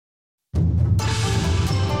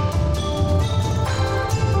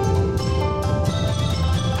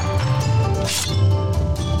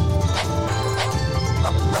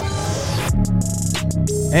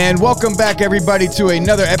And welcome back, everybody, to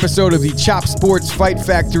another episode of the Chop Sports Fight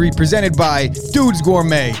Factory presented by Dudes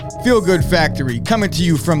Gourmet Feel Good Factory, coming to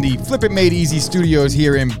you from the Flip It Made Easy studios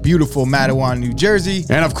here in beautiful Matawan, New Jersey.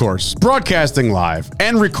 And of course, broadcasting live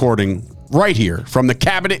and recording right here from the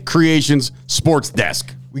Cabinet Creations Sports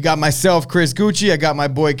Desk. We got myself, Chris Gucci. I got my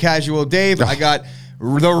boy Casual Dave. I got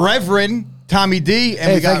the Reverend Tommy D.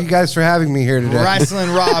 And hey, we got thank you guys for having me here today. Wrestling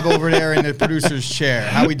Rob over there in the producer's chair.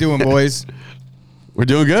 How we doing, boys? We're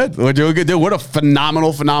doing good. We're doing good, dude. What a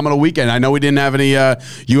phenomenal weekend. I know we didn't have any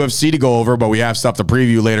UFC to go over, but we have stuff to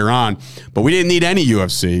preview later on. But we didn't need any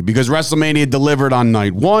UFC because WrestleMania delivered on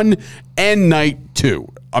night 1 and night 2.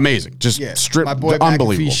 Amazing. Just strip. My boy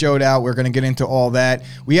unbelievable. McAfee showed out. We're going to get into all that.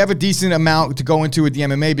 We have a decent amount to go into with the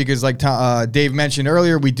MMA because like Dave mentioned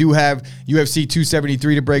earlier, we do have UFC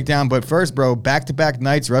 273 to break down. But first, bro, back-to-back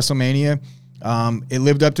nights, WrestleMania. It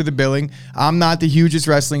lived up to the billing. I'm not the hugest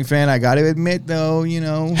wrestling fan. I got to admit, though, you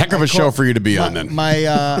know. Heck of a show for you to be on, then.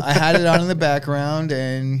 I had it on in the background,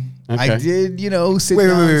 and I did, sit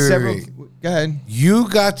down several. Go ahead. You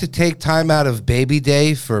got to take time out of Baby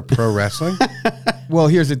Day for pro wrestling? Well,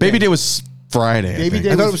 here's the thing. Baby Day was Friday. I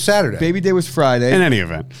thought it was Saturday. Baby Day was Friday. In any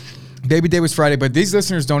event. Baby Day was Friday, but these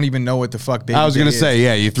listeners don't even know what the fuck Baby Day is. I was going to say,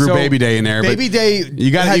 yeah, you threw Baby Day in there. Baby Day you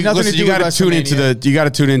got to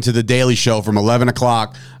tune into the Daily Show from 11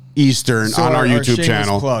 o'clock Eastern on our YouTube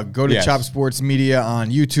channel. Plug. Go to Chop Sports Media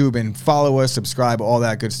on YouTube and follow us, subscribe, all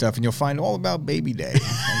that good stuff, and you'll find all about Baby Day,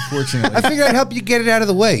 unfortunately. I figured I'd help you get it out of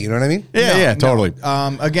the way, you know what I mean? Yeah, totally.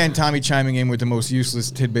 Again, Tommy chiming in with the most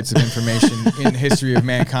useless tidbits of information in the history of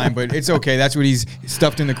mankind, but it's okay. That's what he's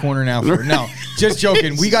stuffed in the corner now for. No, just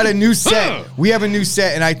joking. We got a new set. We have a new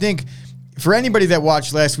set, and I think for anybody that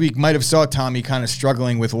watched last week might have saw Tommy kind of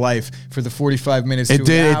struggling with life for the 45 minutes to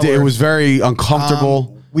an hour. It was very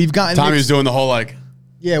uncomfortable. We've gotten Tommy was doing the whole like.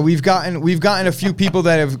 Yeah, we've gotten a few people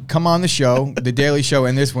that have come on the show, the Daily Show,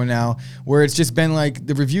 and this one now, where it's just been like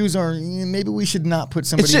the reviews are maybe we should not put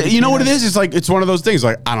somebody. You know what it is? It's like it's one of those things.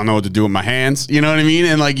 Like I don't know what to do with my hands. You know what I mean?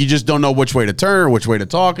 And like you just don't know which way to turn, which way to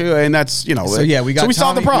talk, and that's So yeah, we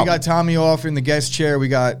solved the problem. We got Tommy off in the guest chair. We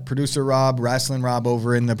got producer Rob, Wrestling Rob,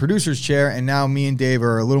 over in the producer's chair, and now me and Dave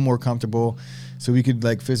are a little more comfortable, so we could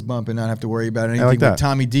like fist bump and not have to worry about anything with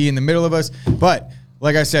Tommy D in the middle of us. But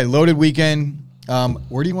like I said, loaded weekend.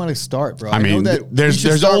 Where do you want to start, bro? I mean,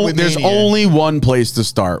 there's only one place to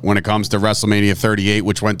start when it comes to WrestleMania 38,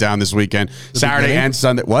 which went down this weekend, Saturday and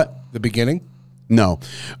Sunday. What? The beginning? No.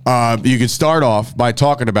 You could start off by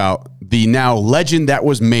talking about the now legend that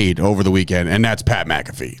was made over the weekend, and that's Pat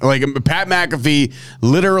McAfee. Like, Pat McAfee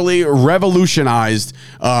literally revolutionized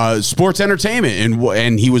sports entertainment,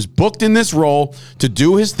 and he was booked in this role to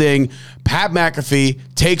do his thing. Pat McAfee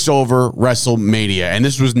takes over WrestleMania, and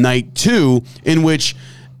this was night 2, in which,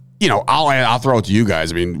 I'll throw it to you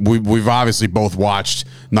guys. I mean, we've obviously both watched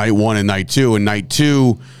night 1 and night 2, and night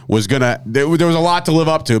 2 was there was a lot to live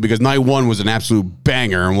up to because night 1 was an absolute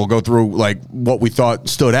banger, and we'll go through like what we thought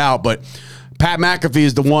stood out. But Pat McAfee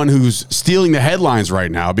is the one who's stealing the headlines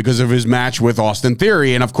right now because of his match with Austin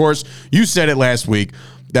Theory, and of course, you said it last week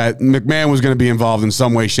that McMahon was going to be involved in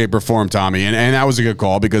some way, shape, or form, Tommy, and that was a good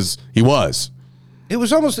call because he was. It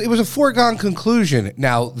was a foregone conclusion.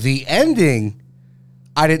 Now the ending,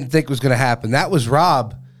 I didn't think was going to happen. That was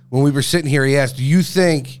Rob. When we were sitting here, he asked, do you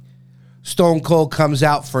think Stone Cold comes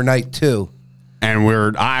out for night 2?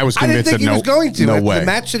 And I was convinced that he was going to. No way. The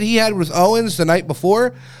match that he had with Owens the night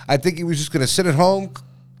before, I think he was just going to sit at home,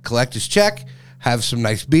 collect his check, have some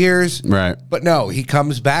nice beers. Right. But no, he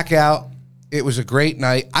comes back out. It was a great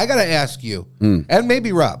night. I got to ask you, and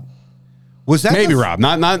maybe Rob, was that Rob,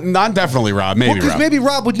 not definitely Rob, maybe Rob. Because maybe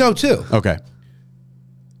Rob would know too. Okay.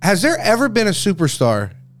 Has there ever been a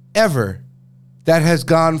superstar ever that has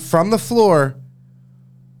gone from the floor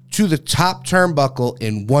to the top turnbuckle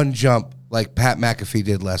in one jump like Pat McAfee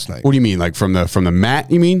did last night? What do you mean? Like from the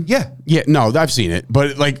mat, you mean? Yeah. Yeah, no, I've seen it.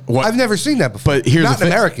 But like what? I've never seen that before. But here's not an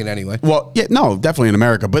American anyway. Well, yeah, no, definitely in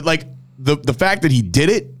America. But like the fact that he did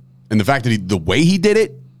it and the fact that the way he did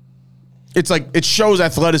it, it's like it shows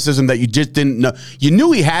athleticism that you just didn't know. You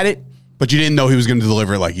knew he had it, but you didn't know he was going to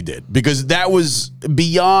deliver it like he did. Because that was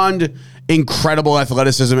beyond incredible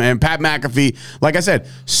athleticism, and Pat McAfee, like I said,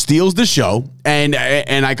 steals the show, and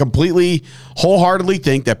I completely, wholeheartedly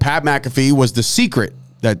think that Pat McAfee was the secret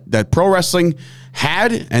that pro wrestling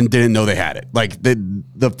had and didn't know they had it. Like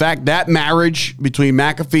the fact that marriage between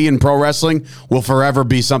McAfee and pro wrestling will forever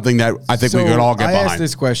be something that I think we could all get behind. I asked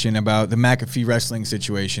this question about the McAfee wrestling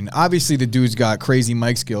situation. Obviously, the dude's got crazy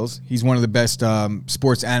mic skills. He's one of the best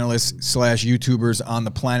sports analysts / YouTubers on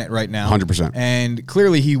the planet right now. 100%. And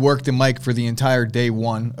clearly, he worked the mic for the entire day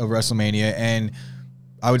 1 of WrestleMania. And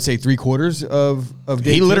I would say 3/4 of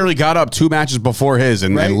day He two. literally got up 2 matches before his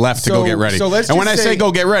and left to go get ready. So let's and when I just say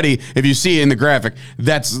go get ready, if you see it in the graphic,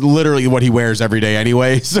 that's literally what he wears every day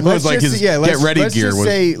anyway. So it's like his get ready gear.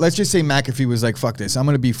 Let's just say McAfee was like, fuck this. I'm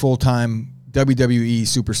going to be full-time WWE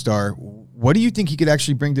superstar. What do you think he could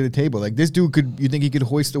actually bring to the table? Like this dude you think he could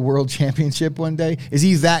hoist the world championship one day? Is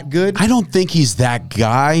he that good? I don't think he's that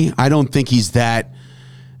guy. I don't think he's that.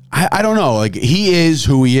 I don't know. Like he is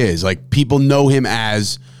who he is. Like people know him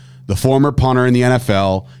as the former punter in the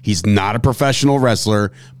NFL. He's not a professional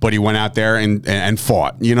wrestler, but he went out there and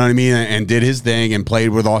fought. You know what I mean? And did his thing and played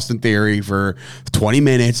with Austin Theory for 20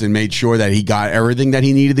 minutes and made sure that he got everything that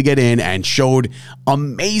he needed to get in and showed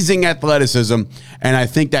amazing athleticism. And I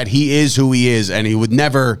think that he is who he is, and he would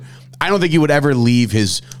never. I don't think he would ever leave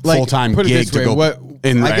his full-time gig to go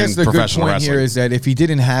in I guess the good point wrestling. here is that if he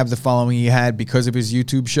didn't have the following he had because of his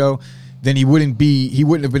YouTube show, then he wouldn't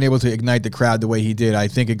have been able to ignite the crowd the way he did. I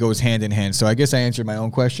think it goes hand in hand. So I guess I answered my own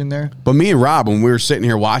question there. But me and Rob, when we were sitting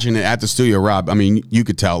here watching it at the studio, Rob, I mean, you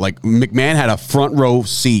could tell, like McMahon had a front row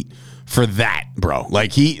seat for that, bro.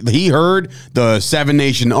 Like he heard the 7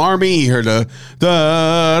 Nation Army, he heard the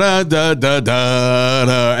da da da da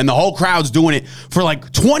da, and the whole crowd's doing it for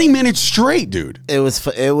like 20 minutes straight, dude. It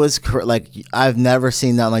was like I've never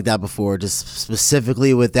seen nothing like that before. Just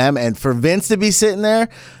specifically with them, and for Vince to be sitting there,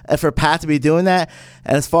 and for Pat to be doing that.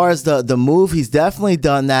 And as far as the move, he's definitely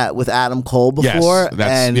done that with Adam Cole before.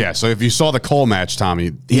 Yes, So if you saw the Cole match,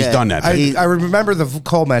 Tommy, he's done that. I remember the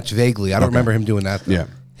Cole match vaguely. I don't remember him doing that. Yeah.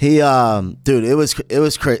 He, dude, it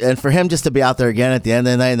was crazy. And for him just to be out there again at the end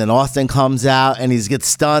of the night, and then Austin comes out and he gets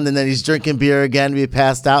stunned, and then he's drinking beer again to be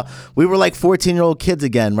passed out. We were like 14-year-old kids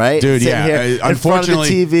again, right? Dude, sitting here in front of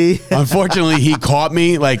the TV. Unfortunately, he caught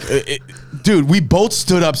me. Like, dude, we both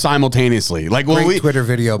stood up simultaneously. Like, when Great Twitter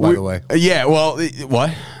video, by the way. Yeah, well, what?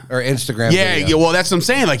 Or Instagram video. Yeah, well, that's what I'm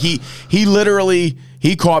saying. Like, he literally...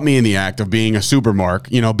 He caught me in the act of being a supermark,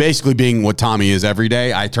 basically being what Tommy is every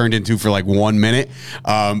day. I turned into for like 1 minute.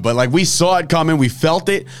 But like we saw it coming. We felt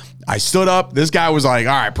it. I stood up. This guy was like,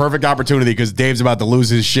 all right, perfect opportunity because Dave's about to lose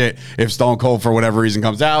his shit if Stone Cold, for whatever reason,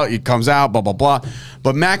 comes out. He comes out, blah, blah, blah.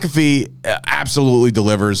 But McAfee absolutely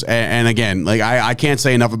delivers. And again, like I can't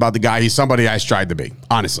say enough about the guy. He's somebody I strive to be,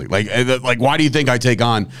 honestly. Like why do you think I take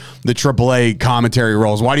on the AAA commentary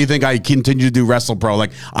roles? Why do you think I continue to do WrestlePro?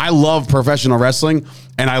 Like, I love professional wrestling.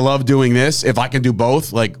 And I love doing this. If I can do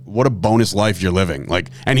both, like, what a bonus life you're living. Like,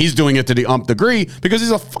 and he's doing it to the degree because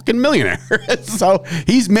he's a fucking millionaire. So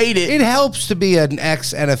he's made it. It helps to be an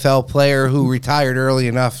ex-NFL player who retired early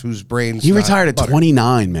enough, whose brains He retired at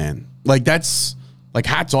 29, man. Like, that's like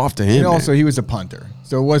hats off to him. And also, he was a punter,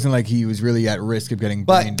 so it wasn't like he was really at risk of getting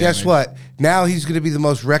brain damage. But guess what? Now he's going to be the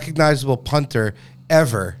most recognizable punter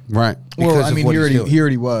ever. Right. Well, I mean, he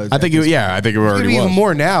already was. I think it already was. Even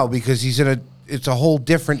more now because he's it's a whole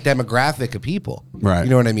different demographic of people. Right. You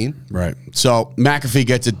know what I mean? Right. So McAfee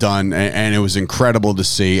gets it done, and it was incredible to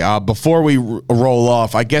see. Before we roll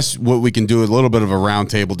off, I guess what we can do is a little bit of a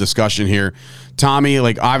roundtable discussion here. Tommy,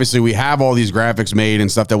 like, obviously we have all these graphics made and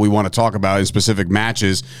stuff that we want to talk about in specific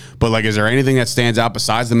matches, but like, is there anything that stands out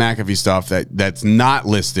besides the McAfee stuff that's not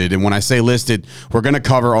listed? And when I say listed, we're going to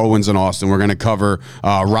cover Owens and Austin. We're going to cover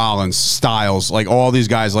Rollins, Styles, like all these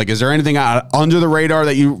guys. Like, is there anything under the radar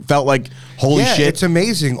that you felt like, holy shit? It's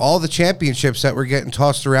amazing. All the championships that were getting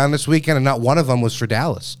tossed around this weekend, and not one of them was for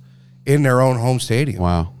Dallas in their own home stadium.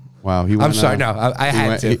 Wow. I'm sorry. No, I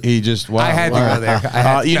had to. He just. Wow. I had to go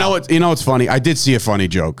there. You know what's funny? I did see a funny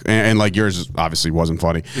joke, and like yours obviously wasn't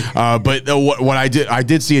funny. But what I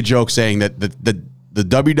did see a joke saying that the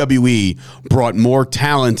WWE brought more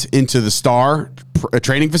talent into the Star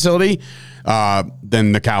training facility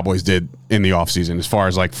than the Cowboys did in the offseason as far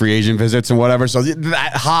as like free agent visits and whatever. So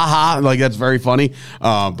that like that's very funny.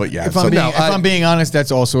 But yeah, if I'm being honest,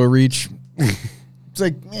 that's also a reach. It's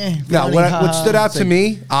like, no. What stood out to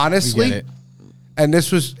me, honestly, and this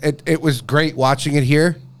was it was great watching it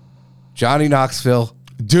here. Johnny Knoxville,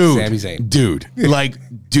 Sami Zayn, dude, like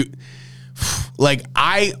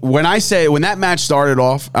when that match started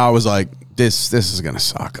off, I was like, this is gonna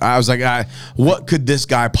suck. I was like, what could this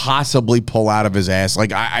guy possibly pull out of his ass?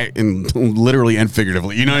 Like, literally and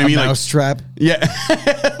figuratively, you know what I mean? Like, mousetrap. Yeah.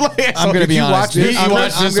 I'm gonna be honest.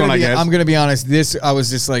 I'm gonna be honest. I was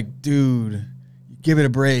just like, dude, give it a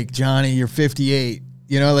break, Johnny. You're 58.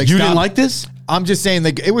 You know, like, you didn't like this? I'm just saying,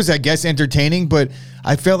 like, it was, I guess, entertaining, but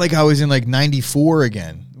I felt like I was in like '94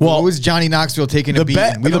 again. Well, what was Johnny Knoxville taking a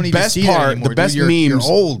beating? We don't even see that anymore. The best memes, you're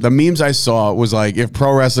old. The memes I saw was like, if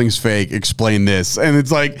pro wrestling's fake, explain this. And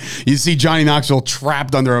it's like, you see Johnny Knoxville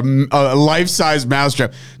trapped under a life-size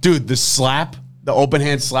mousetrap. Dude, the slap The open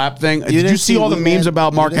hand slap thing. Did you didn't see all the Wee memes Man-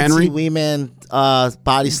 about Mark you didn't Henry? See Wee Man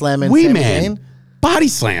body slamming Wee Sami Man. Zayn? Body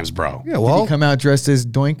slams, bro. Yeah, Did well, he come out dressed as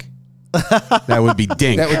Doink? That would be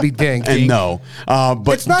dink. that would be dink. And no. But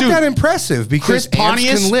It's not dude, that impressive because Chris ants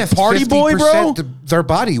Pontius, can lift party boy, bro? 50% their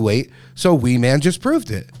body weight. So Wee Man just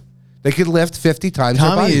proved it. They could lift 50 times their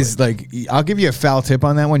Tommy body is weight. like, I'll give you a foul tip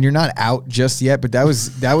on that one. You're not out just yet, but that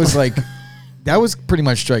was like, that was pretty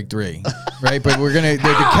much strike 3, right? But we're gonna the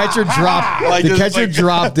catcher dropped. Like the just, catcher like,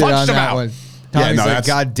 dropped it punched on him that out. one. Yeah, Tommy's no, like, that's-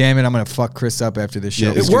 God damn it, I'm gonna fuck Chris up after this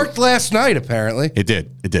show. Yeah, It worked last night, apparently. It did.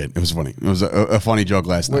 It was funny. It was a funny joke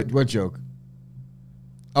last night. What joke?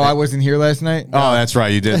 Oh, I wasn't here last night. Oh, that's right.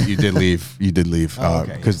 You did leave. You did leave. Oh,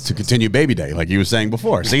 okay. Because to continue Baby Day, like you were saying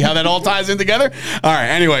before. See how that all ties in together? All right.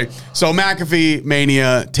 Anyway, so McAfee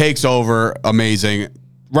Mania takes over. Amazing.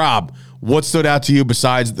 Rob, what stood out to you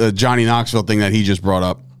besides the Johnny Knoxville thing that he just brought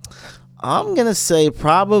up? I'm gonna say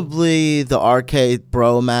probably the Arcade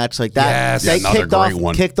Bro match, like that. Yes. They Yeah, another great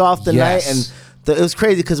one. kicked off the Yes. night, and it was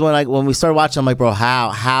crazy because when we started watching, I'm like, bro,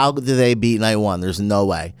 how do they beat night one? There's no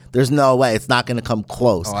way. It's not gonna come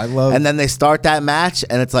close. Oh, I love- And then they start that match,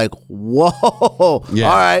 and it's like, whoa. Yeah.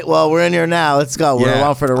 All right, well, we're in here now. Let's go. We're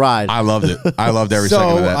along for the ride. I loved it. I loved every second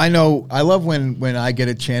of So that. I love when I get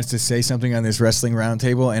a chance to say something on this wrestling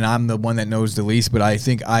roundtable, and I'm the one that knows the least, but I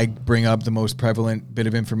think I bring up the most prevalent bit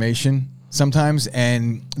of information sometimes.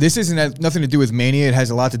 And this isn't nothing to do with Mania. It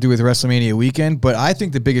has a lot to do with WrestleMania weekend. But I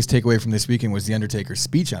think the biggest takeaway from this weekend was the Undertaker's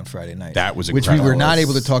speech on Friday night. That was which we incredible. were not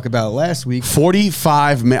able to talk about last week.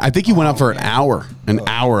 45 minutes. I think he went up for an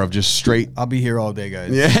hour of just straight. I'll be here all day,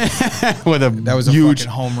 guys. With That was a huge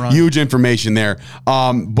fucking home run. Huge information there.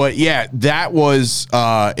 But yeah, that was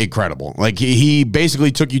incredible. Like he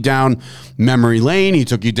basically took you down memory lane. He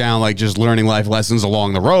took you down like just learning life lessons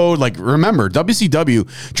along the road. Like remember, WCW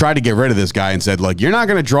tried to get rid of this guy and said, like, you're not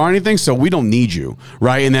going to draw anything, so we don't need you,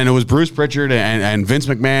 right? And then it was Bruce Pritchard and Vince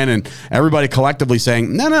McMahon and everybody collectively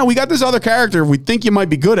saying, no, we got this other character. We think you might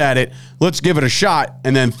be good at it. Let's give it a shot.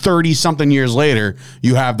 And then 30-something years later,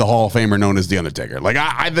 you have the Hall of Famer known as The Undertaker. Like,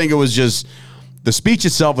 I think it was just, the speech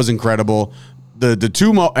itself was incredible. The two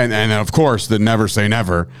and of course the never say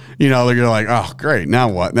never. You know, you're like, oh great, now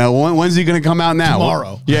what? Now when's he going to come out now?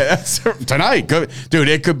 Tomorrow. Yeah, that's tonight. Dude,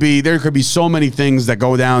 there could be so many things that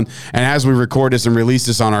go down. And as we record this and release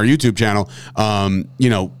this on our YouTube channel, you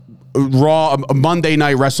know, Raw, Monday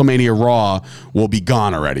night WrestleMania Raw will be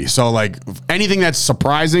gone already. So like anything that's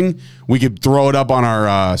surprising, we could throw it up on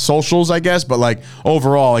our socials, I guess. But like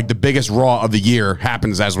overall, like the biggest Raw of the year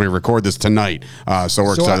happens as we record this tonight. So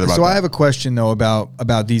we're excited about that. So I have a question though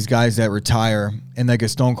about these guys that retire in like a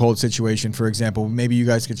Stone Cold situation, for example. Maybe you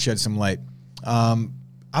guys could shed some light.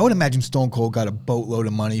 I would imagine Stone Cold got a boatload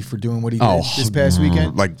of money for doing what he did this past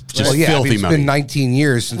weekend. Like just Well, yeah, I filthy mean, it's money. been 19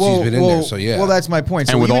 years since he's been in there, so yeah. Well, that's my point.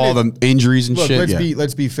 So And with even all the injuries and look, shit.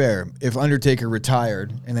 let's be fair. If Undertaker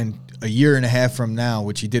retired and then a year and a half from now,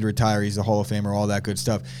 which he did retire, he's a Hall of Famer, all that good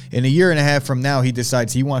stuff. In a year and a half from now, he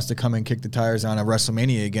decides he wants to come and kick the tires on a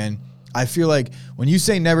WrestleMania again. I feel like when you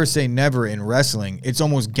say never in wrestling, it's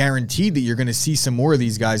almost guaranteed that you're going to see some more of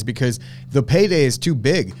these guys because the payday is too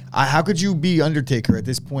big. How could you be Undertaker at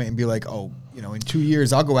this point and be like, oh, you know, in 2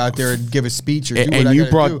 years I'll go out there and give a speech or do what I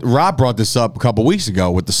gotta do. Rob brought this up a couple weeks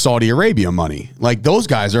ago with the Saudi Arabia money. Like those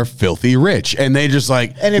guys are filthy rich, and they just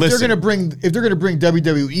like. And if listen, they're gonna bring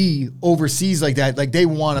WWE overseas like that, like they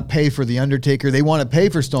want to pay for the Undertaker, they want to pay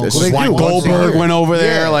for Stone this Cold. is they why do once a Goldberg year. went over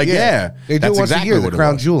there. Yeah, Like yeah. They do that's once exactly a year, what the it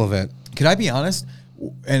Crown was. Jewel event. Can I be honest?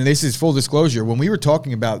 And this is full disclosure. When we were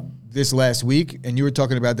talking about this last week and you were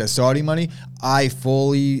talking about that Saudi money, I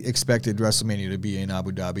fully expected WrestleMania to be in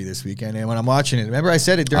Abu Dhabi this weekend. And when I'm watching it, remember I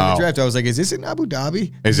said it during the draft, I was like, is this in Abu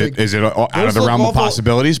Dhabi? Is it out of Those the look realm of awful-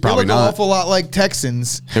 possibilities? Probably they look not. an awful lot like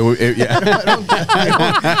Texans. Yeah.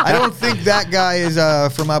 I don't think that guy is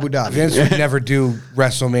from Abu Dhabi. Vince would never do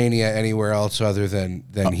WrestleMania anywhere else other than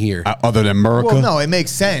here. Other than America. Well, no, it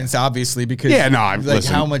makes sense, obviously, because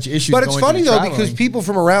listen. how much issues. But it's going funny through though traveling. because people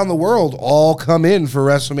from around the world all come in for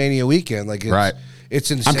WrestleMania weekend. Like it's, Right.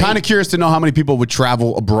 it's insane. I'm kind of curious to know how many people would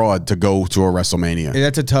travel abroad to go to a WrestleMania.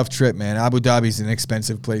 That's a tough trip, man. Abu Dhabi's an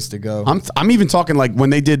expensive place to go. I'm even talking like when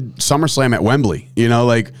they did SummerSlam at Wembley. You know,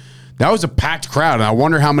 like that was a packed crowd, and I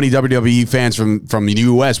wonder how many WWE fans from the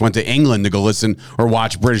U.S. went to England to go listen or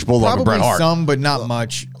watch British Bulldog and Probably Bret Hart. some, but not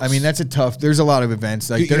much. I mean, that's a tough. There's a lot of events.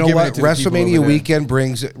 Like You they're know giving what? it to the people WrestleMania over there. weekend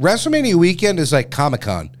brings WrestleMania weekend is like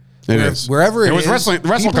Comic-Con. It is. Wherever It was is, wrestling-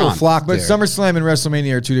 people WrestleCon. flock But there. SummerSlam and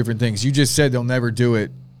WrestleMania are two different things. You just said they'll never do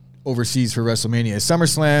it overseas for WrestleMania.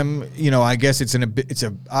 SummerSlam, you know, I guess it's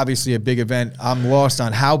obviously a big event. I'm lost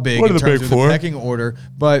on how big What in are the terms big of four? the pecking order,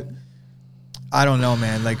 but I don't know,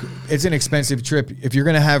 man. Like, it's an expensive trip. If you're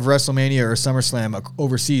going to have WrestleMania or SummerSlam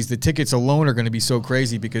overseas, the tickets alone are going to be so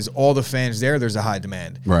crazy because all the fans there's a high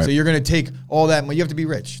demand. Right. So you're going to take all that money. You have to be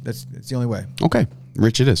rich. That's the only way. Okay.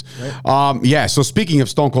 Rich it is. Right. Yeah, so speaking of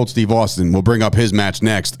Stone Cold Steve Austin, we'll bring up his match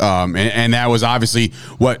next. And that was obviously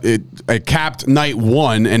what it capped night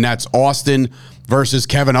 1, and that's Austin versus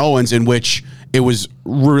Kevin Owens, in which it was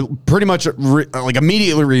pretty much like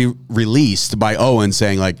immediately released by Owens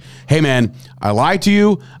saying like, hey man, I lied to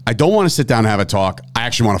you. I don't want to sit down and have a talk. I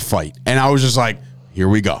actually want to fight. And I was just like, here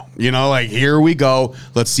we go. You know, like, here we go.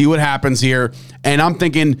 Let's see what happens here. And I'm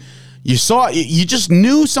thinking, you just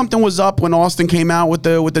knew something was up when Austin came out with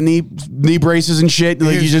the knee braces and shit.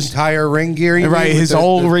 Like, His entire ring gear, right? His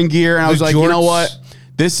whole ring gear, and I was like, you know what?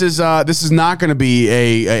 This is not going to be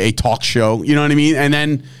a talk show. You know what I mean? And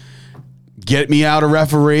then get me out a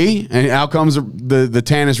referee, and out comes the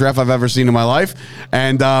tannest ref I've ever seen in my life,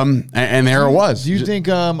 and there it was. Do you think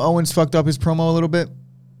Owens fucked up his promo a little bit?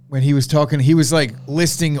 When he was talking, he was like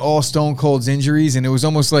listing all Stone Cold's injuries, and it was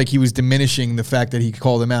almost like he was diminishing the fact that he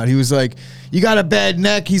called him out. He was like, you got a bad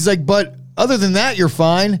neck. He's like, but other than that, you're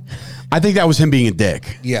fine. I think that was him being a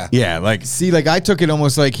dick. Yeah. Yeah, like, see, like, I took it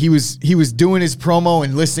almost like he was doing his promo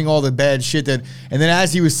and listing all the bad shit and then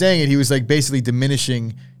as he was saying it, he was like basically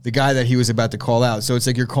diminishing the guy that he was about to call out. So it's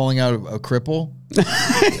like you're calling out a cripple.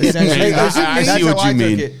 Essentially. I see what you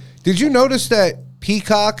mean. Did you notice that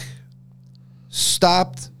Peacock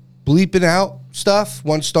stopped bleeping out stuff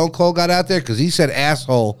once Stone Cold got out there? Because he said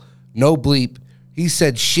asshole, no bleep. He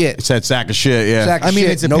said shit. It said sack of shit. Yeah, Sack of I mean,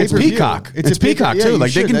 shit, it's a no pay-per-view. Peacock. It's Peacock yeah, too. you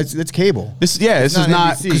Like, they should. can. That's cable. This is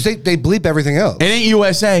not. NBC. because they bleep everything else. It ain't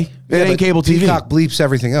USA. It ain't but cable TV. Peacock bleeps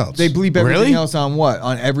everything else. They bleep everything Really? else on what?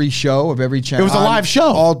 On every show of every channel. It was a live show.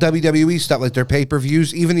 all WWE stuff, like their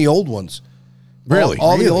pay-per-views, even the old ones. Really?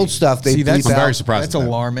 All the Really? old stuff they See, that's bleep I'm very out. surprised. That's at that.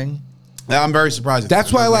 alarming. I'm very surprised.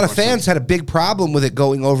 That's why a lot of fans had a big problem with it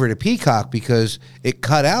going over to Peacock, because it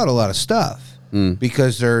cut out a lot of stuff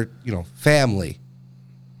because they're, family.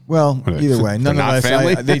 Well, either way, They're not nonetheless,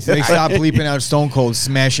 family? they stopped bleeping out Stone Cold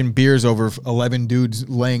smashing beers over 11 dudes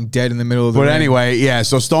laying dead in the middle of the But ring. anyway, yeah,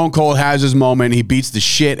 so Stone Cold has his moment. He beats the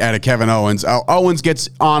shit out of Kevin Owens. Owens gets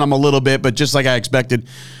on him a little bit, but just like I expected,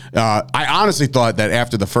 I honestly thought that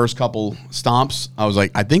after the first couple stomps, I was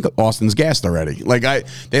like, I think Austin's gassed already. Like,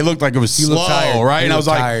 they looked like it was slow, looked tired. right? He And I was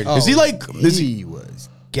looked like, tired. is he like... He was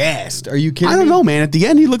gassed. Are you kidding I don't me? know, man. At the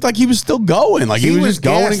end, he looked like he was still going. Like, he was just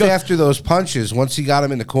going and gassed going. after those punches. Once he got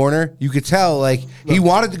him in the corner, you could tell, like, he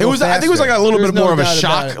wanted to go I think it was like a little There's bit more of a doubt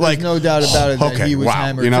about shock. it. Like, There's no doubt about it that okay, he was wow.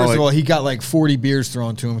 hammered. You know, First like- of all, he got like 40 beers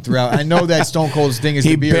thrown to him throughout. I know that Stone Cold's thing is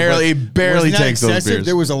He the beer. barely wasn't that takes those excessive? beers.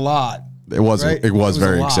 There was a lot. It wasn't. Right? It was a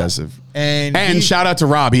very lot. excessive. And shout out to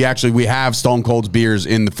Rob. We have Stone Cold's beers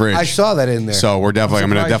in the fridge. I saw that in there. So I'm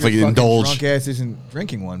gonna definitely indulge. Drunk ass isn't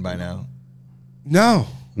drinking one by now. No.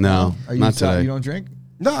 No, Are you not today. You don't drink?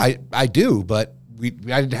 No, I do, but I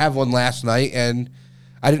didn't have one last night, and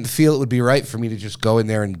I didn't feel it would be right for me to just go in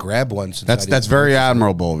there and grab one. Since That's very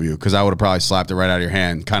admirable of you, because I would have probably slapped it right out of your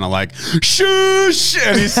hand, kind of like shush.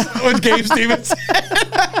 And he's with Gabe Stevens.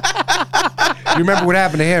 You remember what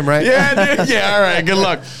happened to him, right? Yeah, dude. Yeah. All right. Good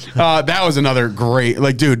luck. That was another great,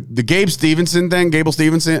 like, dude, the Gabe Stevenson thing,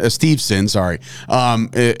 Steveson, sorry.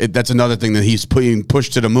 That's another thing that he's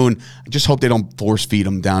pushed to the moon. I just hope they don't force feed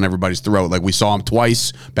him down everybody's throat. Like, we saw him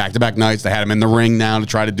twice, back-to-back nights. They had him in the ring now to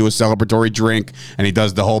try to do a celebratory drink, and he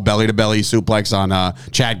does the whole belly-to-belly suplex on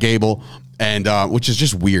Chad Gable, and which is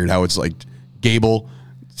just weird how it's like Gable,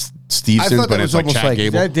 Stevenson's, but it's like Chad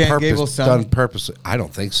Gable. Is that Dan Gable's son? Done purposely. I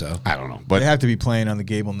don't think so. I don't know, but They have to be playing on the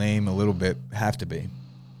Gable name a little bit. Have to be.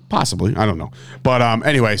 possibly. I don't know. But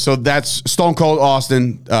anyway, so that's Stone Cold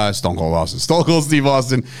Steve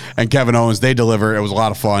Austin, and Kevin Owens. They deliver. It was a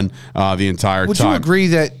lot of fun the entire Would time. you agree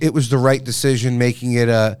that it was the right decision making it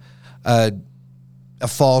a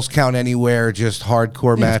falls count anywhere, just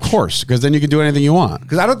hardcore Yeah, match? of course, because then you can do anything you want.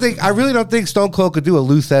 Because I really don't think Stone Cold could do a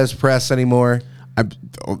Luthez press anymore.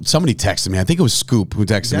 Somebody texted me. I think it was Scoop who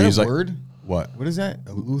texted Is me. that He's a like, word? What? What is that?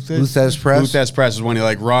 A Luthez? Luthez press. Luthez press is when he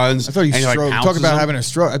like runs. I thought he and like, stroked. Talk pounces about him. having a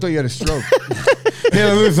stroke. I thought you had a stroke. Yeah,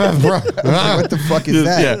 Luthez, bro. What the fuck is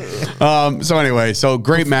that? Yeah. So anyway, so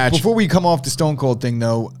great match. Before we come off the Stone Cold thing,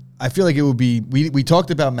 though, I feel like it would be. We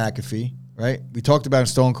talked about McAfee, right? We talked about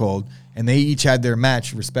Stone Cold, and they each had their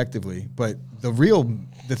match respectively. But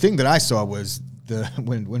the thing that I saw was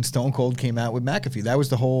when Stone Cold came out with McAfee. That was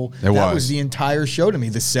the whole. That was the entire show to me.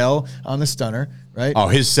 The sell on the stunner, right? Oh,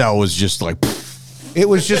 his cell was just like. It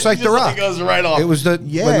was just like The Rock. It goes right off. It was when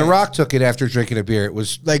The Rock took it after drinking a beer. It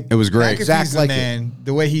was like it was great. Exactly, like man.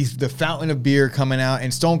 The way he's the fountain of beer coming out,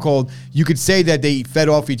 and Stone Cold. You could say that they fed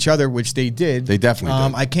off each other, which they did. They definitely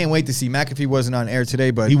did. I can't wait to see McAfee wasn't on air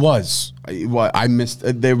today, but He was. I missed.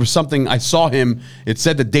 There was something. I saw him. It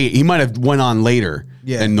said the date. He might have went on later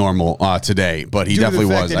than normal today, but he due definitely to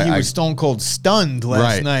the fact was. That he was Stone Cold stunned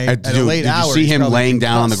last night at a late hour. Did you see him He's laying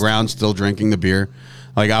down on the concussed. ground, still drinking the beer?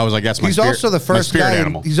 Like I was like, that's my. He's spirit, also the first my spirit guy.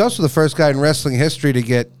 animal. He's also the first guy in wrestling history to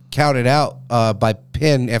get counted out by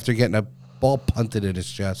pin after getting a ball punted in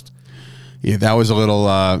his chest. Yeah, that was a little.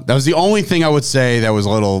 That was the only thing I would say that was a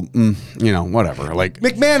little. Whatever. Like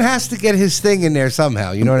McMahon has to get his thing in there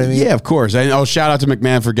somehow. You know what I mean? Yeah, of course. And shout out to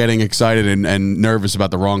McMahon for getting excited and nervous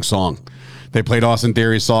about the wrong song. They played Austin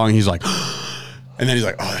Theory's song. He's like. And then he's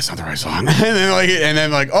like, "Oh, that's not the right song." and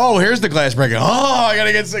then like, "Oh, here's the glass breaking." Oh, I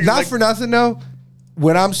gotta get sick. Not for nothing though.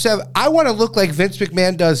 When I'm 7, I want to look like Vince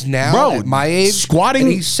McMahon does now. Bro, at my age, squatting.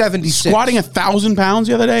 and he's 76. Squatting 1,000 pounds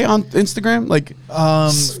the other day on Instagram. Like,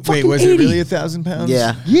 Wait, was 80. it really 1,000 pounds?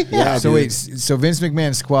 Yeah. Yeah. So wait, so Vince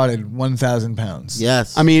McMahon squatted 1,000 pounds.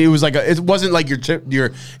 Yes. I mean, it was like it wasn't like it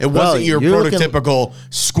wasn't your you're looking- prototypical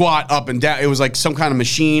squat up and down. It was like some kind of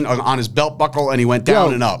machine on his belt buckle, and he went down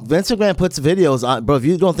Bro, and up. Vince McMahon puts videos on, bro. If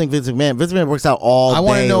you don't think Vince McMahon works out all I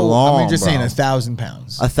want day to know. long. I'm just bro. saying 1,000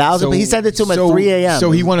 pounds. 1,000, but he sent it to him at 3 a.m. So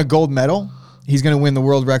he won a gold medal. He's going to win the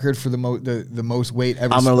world record for the most weight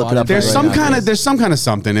ever. I'm gonna look it up squatted. There's right some kind of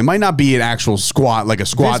something. It might not be an actual squat, like a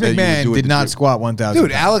squat Vince that you would McMahon do. did not squat 1,000.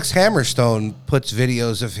 Dude, Alex Hammerstone puts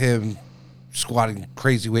videos of him squatting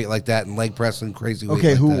crazy weight like that and leg pressing crazy weight.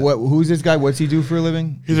 Okay, like that. who's this guy? What's he do for a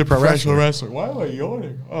living? He's a professional wrestler. Why am I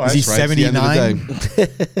yawning? Oh, Is he that's right. It's the end of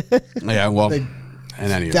the 79? day. Yeah, well,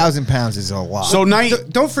 and anyway. 1,000 pounds is a lot. So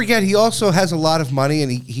Don't forget, he also has a lot of money,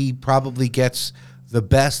 and he probably gets the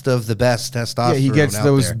best of the best testosterone. yeah, he gets out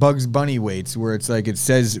those there. Bugs Bunny weights where it's like it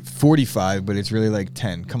says 45, but it's really like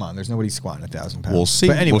 10. Come on, there's nobody squatting 1,000 pounds. We'll see.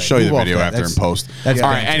 But anyway, We'll show you the move off video that. after in post. That's all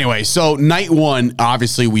right. Anyway, so night one,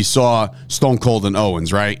 obviously we saw Stone Cold and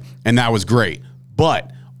Owens, right? And that was great. But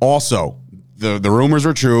also, the rumors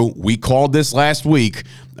are true. We called this last week.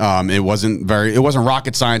 It wasn't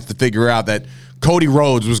rocket science to figure out that Cody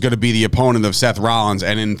Rhodes was going to be the opponent of Seth Rollins,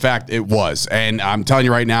 and in fact, it was. And I'm telling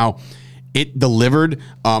you right now, it delivered.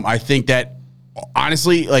 I think that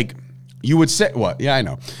honestly, like you would say, what? Yeah, I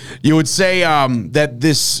know. You would say that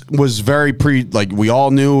this was very like we all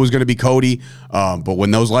knew it was going to be Cody. But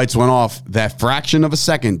when those lights went off, that fraction of a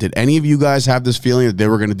second, did any of you guys have this feeling that they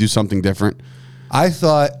were going to do something different? I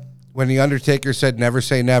thought when The Undertaker said never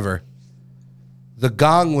say never, the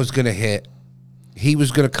gong was going to hit. He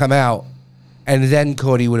was going to come out, and then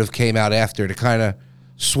Cody would have came out after to kind of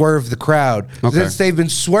swerve the crowd. Okay. Since they've been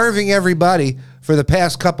swerving everybody for the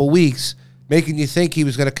past couple weeks, making you think he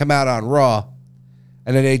was going to come out on Raw,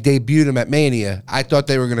 and then they debuted him at Mania. I thought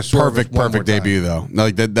they were going to swerve Perfect one more time. debut though.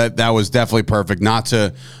 Like that was definitely perfect. Not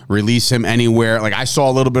to release him anywhere. Like I saw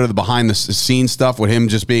a little bit of the behind the scenes stuff with him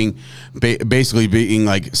just being basically being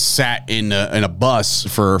like sat in a bus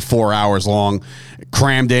for 4 hours long,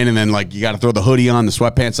 crammed in, and then like you got to throw the hoodie on, the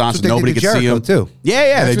sweatpants on, so they nobody did could to see Jericho, him. too.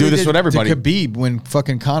 Yeah, That's they what do this did with everybody. To Khabib when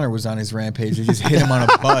fucking Connor was on his rampage, they just hit him on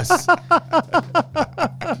a bus.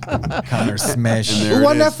 Connor smashed. Who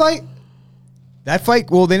won that fight? That fight,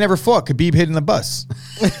 well, they never fought. Khabib hit in the bus.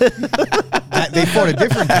 They fought a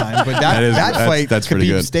different time, but that fight, that's Khabib pretty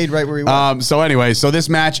good. stayed right where he was. So anyway, so this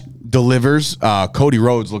match delivers. Cody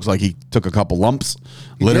Rhodes looks like he took a couple lumps,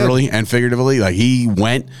 literally and figuratively. Like he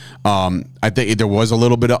went. I think there was a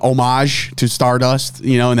little bit of homage to Stardust,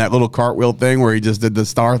 in that little cartwheel thing where he just did the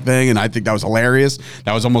star thing, and I think that was hilarious.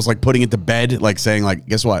 That was almost like putting it to bed, like saying, like,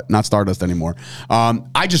 guess what? Not Stardust anymore.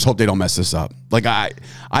 I just hope they don't mess this up. Like I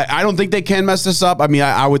don't think they can mess this up. I mean,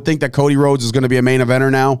 I would think that Cody Rhodes is going to be a main eventer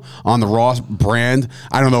now on the Raw brand.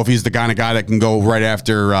 I don't know if he's the kind of guy that can go right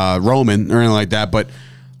after Roman or anything like that, but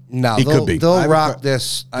No, he could be. They'll rock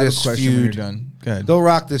this I have a question when you're feud. done. Go ahead. They'll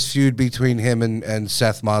rock this feud between him and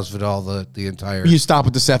Seth Masvidal the entire. You stop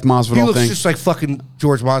with the Seth Masvidal He looks thing. just like fucking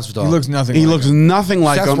George Masvidal. He looks nothing He like looks him. nothing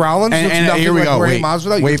like Seth him. Rollins looks nothing here we like go. Jorge Wait,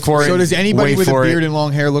 Masvidal. wait for it. So does anybody Wait with a for beard it. and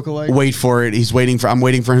long hair look alike? Wait for it. I'm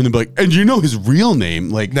waiting for him to be like, and you know his real name?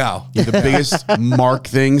 Like, No. the biggest mark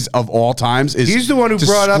things of all times is He's the one who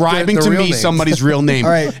brought up describing the to real me names. somebody's real name, All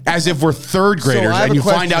right. as if we're third graders So I have and a you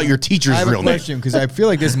find question. out your teacher's I have real a name. question because I feel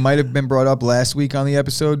like this might have been brought up last week on the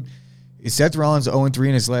episode. Is Seth Rollins 0-3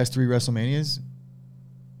 in his last 3 WrestleManias?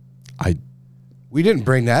 We didn't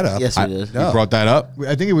bring that up. Yes, we did. You brought that up.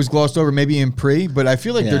 I think it was glossed over maybe in pre, but I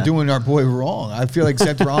feel like they're doing our boy wrong. I feel like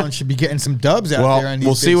Seth Rollins should be getting some dubs out there. On these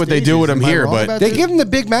we'll see big what they do stages. with him Am I here, wrong but about They this? give him the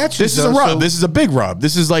big matches. This is a though, rub. so- This is a big rub.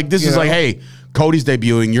 This is like, hey, Cody's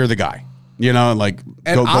debuting. You're the guy. You know, like,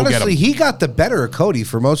 And go get honestly, him. he got the better of Cody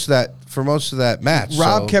for most of that match.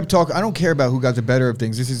 Rob so. kept talking. I don't care about who got the better of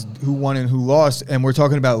things. This is who won and who lost, and we're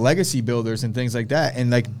talking about legacy builders and things like that. And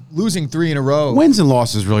like losing 3 in a row. Wins and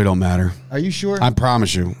losses really don't matter. Are you sure? I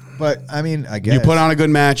promise you. But I mean, I guess You put on a good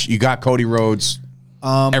match. You got Cody Rhodes.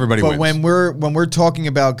 Everybody But wins. when we're talking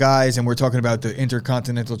about guys and we're talking about the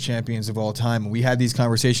intercontinental champions of all time, and we had these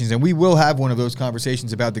conversations, and we will have one of those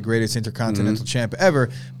conversations about the greatest intercontinental champ ever.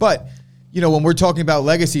 But you know, when we're talking about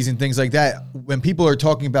legacies and things like that, when people are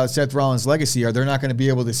talking about Seth Rollins' legacy, they're not going to be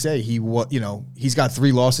able to say he's got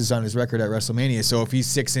 3 losses on his record at WrestleMania. So if he's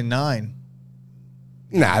 6-9,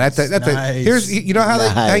 Nah, that's Nice. here's you know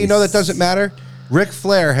how you know that doesn't matter. Ric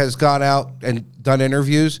Flair has gone out and done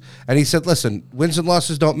interviews, and he said, "Listen, wins and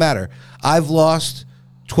losses don't matter. I've lost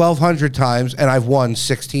 1,200 times, and I've won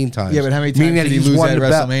 16 times. Yeah, but how many Meaning times that did he he's lose won at the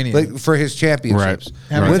belt, WrestleMania? like, for his championships?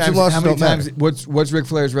 how many Wins and losses don't matter. What's Ric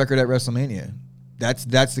Flair's record at WrestleMania?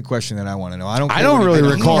 That's the question that I want to know. I don't really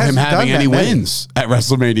what he did. recall him hasn't having done any that many. wins at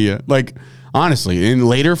WrestleMania. Like, honestly, in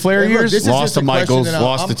later Flair Hey, look, years, this is lost just to a question Michaels, that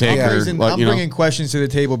lost to Taker. I'm bringing questions to the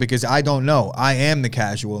table because I don't know. I am the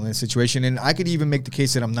casual in this situation, and I could even make the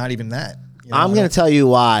case that I'm not even that. You know, I'm going to tell you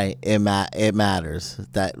why it matters,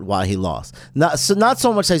 why he lost. Not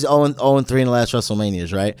so much that he's 0-3 in the last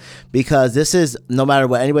WrestleManias, right? Because this is, no matter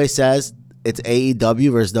what anybody says, it's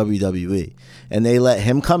AEW versus WWE. And they let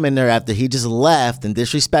him come in there after he just left and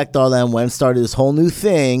disrespect all them, went and started this whole new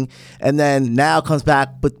thing, and then now comes back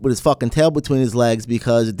with his fucking tail between his legs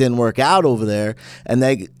because it didn't work out over there. And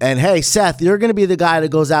hey, Seth, you're going to be the guy that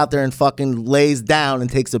goes out there and fucking lays down and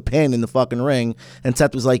takes a pin in the fucking ring. And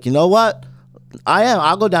Seth was like, you know what?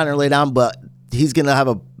 I'll go down there and lay down, but he's going to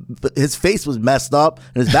have his face was messed up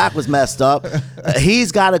and his back was messed up.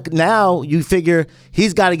 He's got to, now you figure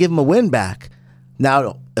he's got to give him a win back.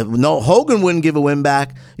 Now, if Hogan wouldn't give a win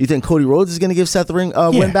back. You think Cody Rhodes is going to give Seth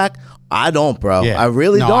a win back? I don't, bro. Yeah. I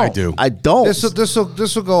really No, don't. I do. I don't. This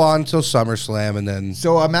will go on until SummerSlam, and then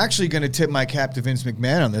So I'm actually going to tip my cap to Vince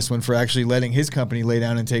McMahon on this one for actually letting his company lay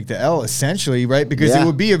down and take the L, essentially, right? Because it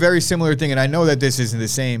would be a very similar thing, and I know that this isn't the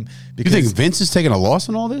same. You Because think Vince is taking a loss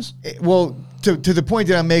in all this? Well, to the point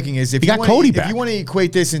that I'm making is if He got wanna, Cody if back. you want to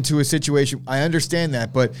equate this into a situation, I understand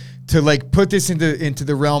that, but to like put this into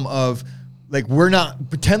the realm of like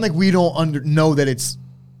pretend like we don't know that it's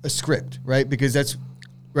a script, right? Because that's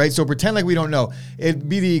right. So pretend like we don't know. It'd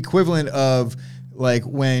be the equivalent of like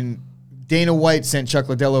when Dana White sent Chuck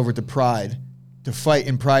Liddell over to Pride to fight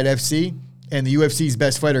in Pride FC, and the UFC's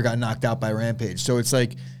best fighter got knocked out by Rampage. So it's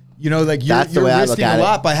like, you know, like you're risking a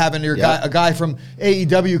lot by having a guy from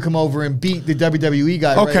AEW come over and beat the WWE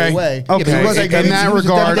guy right away. Okay. Yeah, because, In that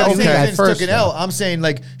regard, Vince took an L. I'm saying,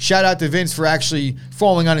 like, shout out to Vince for actually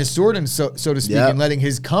falling on his sword and so to speak, and letting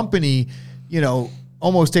his company, you know,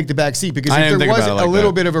 almost take the back seat. Because if there was a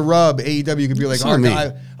little bit of a rub, AEW could be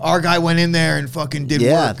like, our guy went in there and fucking did work.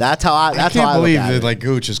 Yeah, that's how I can't believe that like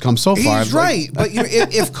Gooch has come so far. he's right. But you know,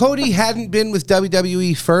 if Cody hadn't been with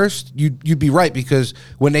WWE first, you'd be right, because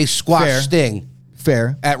when they squashed Sting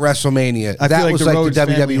Fair. at WrestleMania, I that feel like was the like Rhodes the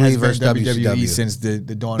family has WWE been versus WWE WCW. since the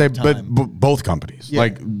dawn of But time. both companies, Yeah.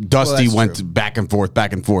 like Dusty that's went true. back and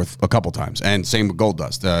forth a couple times, and same with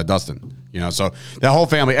Goldust, Dustin. You know, so that whole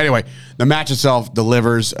family. Anyway, the match itself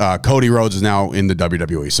delivers. Cody Rhodes is now in the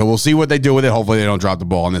WWE, so we'll see what they do with it. Hopefully, they don't drop the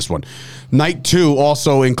ball on this one. Night 2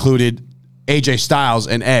 also included AJ Styles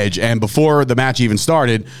and Edge, and before the match even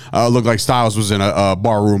started, it looked like Styles was in a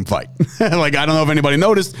barroom fight. Like, I don't know if anybody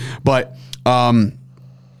noticed, but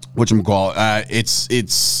whatchamacallit,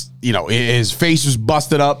 it's you know, his face was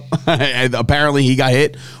busted up. And apparently he got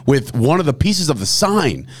hit with one of the pieces of the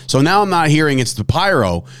sign. So now I'm not hearing it's the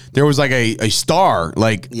pyro. There was like a star,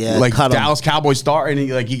 like Dallas Cowboy star, and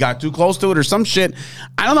he got too close to it or some shit.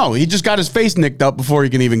 I don't know. He just got his face nicked up before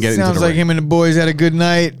he can even get into the ring. Sounds like him and the boys had a good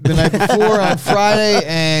night the night before on Friday,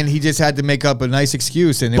 and he just had to make up a nice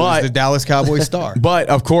excuse, and it was the Dallas Cowboy star. But,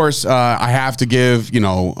 of course, I have to give,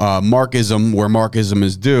 Markism where Markism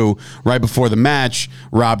is due. Right before the match,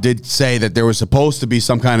 Rob did say that there was supposed to be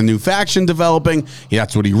some kind of new faction developing.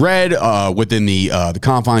 That's what he read within the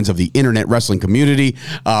confines of the internet wrestling community,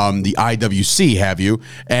 the IWC, have you?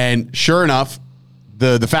 And sure enough,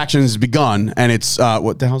 the faction has begun, and it's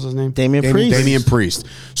what the hell's his name? Damian Priest. Damian Priest.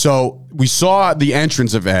 So we saw the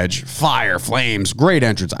entrance of Edge, fire, flames, great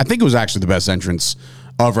entrance. I think it was actually the best entrance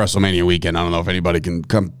of WrestleMania weekend. I don't know if anybody can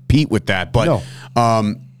compete with that, but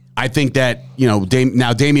I think that,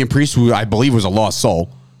 now Damian Priest, who I believe was a lost soul,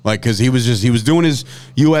 like, because he was doing his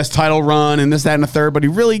U.S. title run and this, that, and the third, but he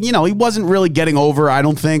really, he wasn't really getting over, I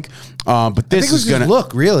don't think. But this I think it was his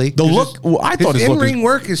look, really. The look, I thought his in-ring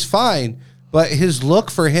work is fine, but his look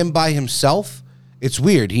for him by himself, it's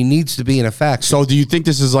weird. He needs to be in a faction. So do you think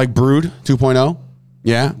this is like Brood 2.0?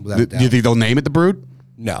 Yeah? Do you think they'll name it the Brood?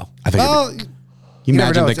 No. I think you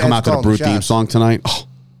imagine they come out to the Brood theme song tonight? Oh,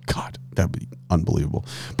 God, that'd be unbelievable.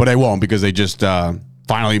 But they won't, because they just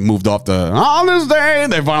finally moved off on this day.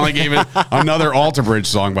 They finally gave it another Alter Bridge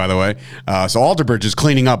song, by the way. So Alter Bridge is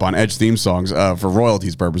cleaning up on Edge theme songs for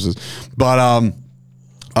royalties purposes. But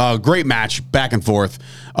great match, back and forth.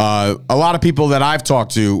 A lot of people that I've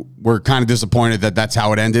talked to were kind of disappointed that that's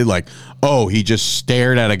how it ended. Like, oh, he just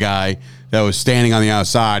stared at a guy that was standing on the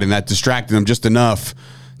outside, and that distracted him just enough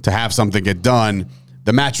to have something get done.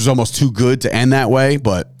 The match was almost too good to end that way,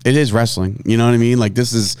 but it is wrestling. You know what I mean? Like,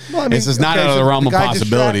 this is not out of the realm of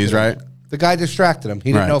possibilities, right? The guy distracted him.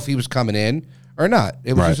 He didn't know if he was coming in or not.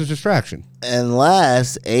 It was just a distraction.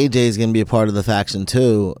 Unless AJ's going to be a part of the faction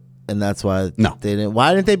too, and that's why they didn't.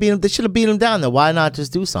 Why didn't they beat him? They should have beat him down. Then why not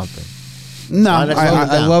just do something? No,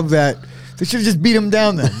 I love that. They should have just beat him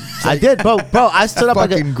down then. I did, bro. I stood up like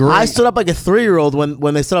a 3-year-old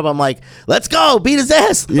when they stood up. I'm like, let's go, beat his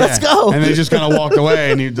ass, let's go. And they just kind of walked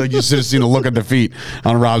away, and you should have seen the look of defeat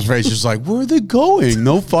on Rob's face. Just like, where are they going?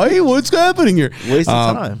 No fight? What's happening here? Wasting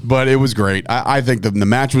time. But it was great. I think the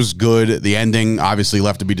match was good. The ending obviously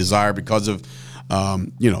left to be desired because of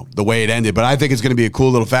the way it ended. But I think it's going to be a cool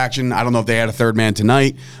little faction. I don't know if they had a third man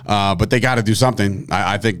tonight, but they got to do something.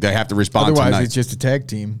 I think they have to respond tonight. Otherwise, it's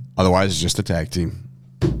just a tag team.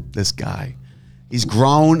 This guy, he's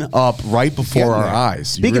grown up right before our eyes.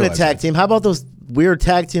 Speaking of tag team, how about those weird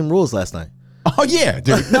tag team rules last night? Oh, yeah,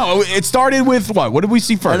 dude. No, it started with what? What did we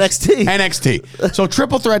see first? NXT. So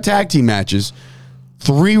triple threat tag team matches,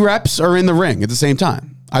 3 reps are in the ring at the same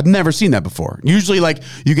time. I've never seen that before. Usually, like,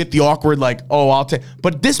 you get the awkward, like, oh, I'll take.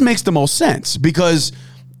 But this makes the most sense, because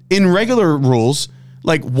in regular rules,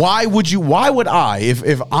 like, why would I,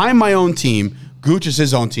 if I'm my own team, Gooch is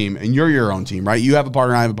his own team, and you're your own team, right? You have a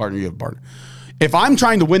partner, I have a partner, you have a partner. If I'm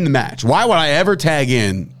trying to win the match, why would I ever tag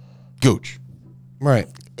in Gooch? Right.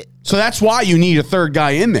 So that's why you need a third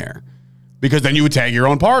guy in there, because then you would tag your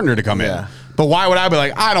own partner to come in. But why would I be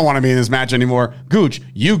like, I don't want to be in this match anymore? Gooch,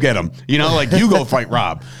 you get him. Like, you go fight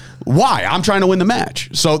Rob. Why? I'm trying to win the match.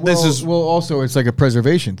 So this is... Well, also, it's like a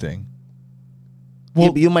preservation thing.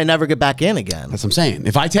 Well, you might never get back in again. That's what I'm saying.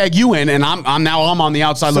 If I tag you in and I'm on the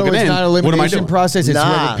outside looking in, not what am I doing? Process. It's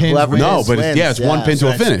whoever wins. It's one pin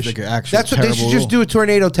to a finish. Like that's what they should just do, a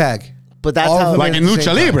tornado tag. But that's how, like in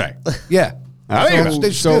Lucha Libre. Yeah.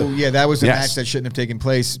 So that was a match that shouldn't have taken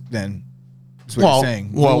place then. That's what you're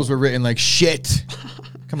saying. Rules were written like shit.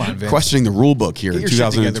 Come on, Vince. Questioning the rule book here in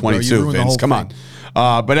 2022, Vince. Come on.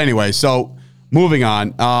 But anyway, so moving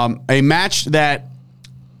on. A match that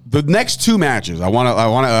the next 2 matches, I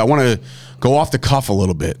want to go off the cuff a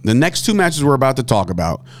little bit. The next 2 matches we're about to talk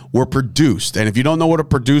about were produced. And if you don't know what a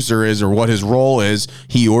producer is or what his role is,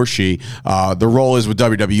 he or she, the role is with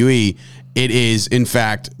WWE. It is, in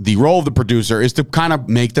fact, the role of the producer is to kind of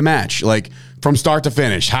make the match, like from start to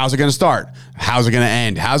finish. How's it going to start? How's it going to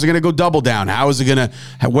end? How's it going to go double down?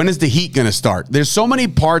 When is the heat going to start? There's so many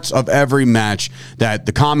parts of every match that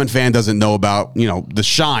the common fan doesn't know about. The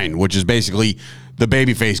shine, which is basically the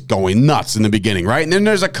babyface going nuts in the beginning, right? And then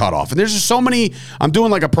there's a cutoff. And there's just so many. I'm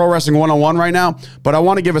doing like a Pro Wrestling 101 right now, but I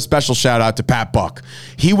want to give a special shout out to Pat Buck.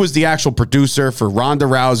 He was the actual producer for Ronda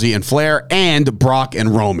Rousey and Flair and Brock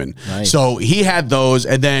and Roman. Nice. So he had those.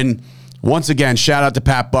 And then once again, shout out to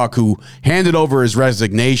Pat Buck, who handed over his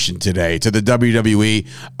resignation today to the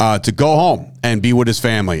WWE to go home and be with his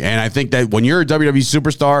family. And I think that when you're a WWE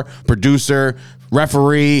superstar, producer,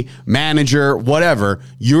 referee, manager, whatever,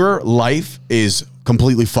 your life is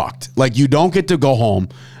completely fucked. Like, you don't get to go home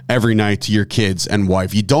every night to your kids and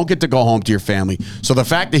wife. You don't get to go home to your family. So the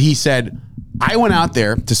fact that he said, I went out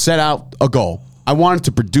there to set out a goal. I wanted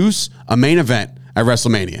to produce a main event at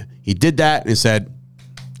WrestleMania. He did that and said,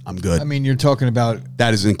 I'm good. I mean, you're talking about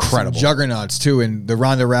that is incredible juggernauts too, and the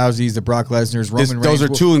Ronda Rouseys, the Brock Lesnar's, Roman Reigns. Those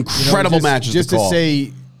are 2 incredible matches. Just to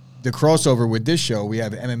say, the crossover with this show, we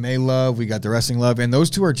have MMA love, we got the wrestling love, and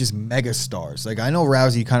those 2 are just mega stars. Like, I know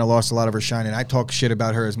Rousey kind of lost a lot of her shine, and I talk shit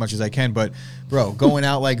about her as much as I can, but bro, going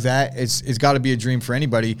out like that, it's got to be a dream for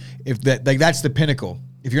anybody. If that's the pinnacle.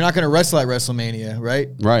 if you're not going to wrestle at WrestleMania, right?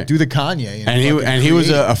 Right. Do the Kanye. And he was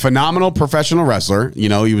a phenomenal professional wrestler. You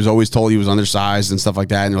know, he was always told he was undersized and stuff like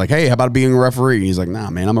that. And they're like, hey, how about being a referee? And he's like,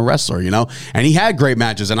 nah, man, I'm a wrestler, you know? And he had great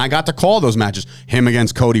matches. And I got to call those matches. Him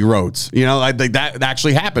against Cody Rhodes. You know, like that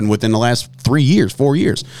actually happened within the last 4 years.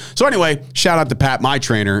 So anyway, shout out to Pat, my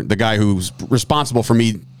trainer, the guy who's responsible for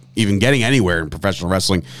me even getting anywhere in professional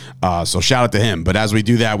wrestling. So shout out to him. But as we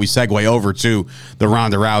do that, we segue over to the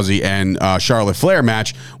Ronda Rousey and Charlotte Flair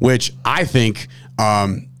match, which I think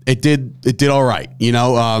it did all right. You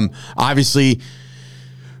know, obviously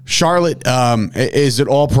Charlotte is an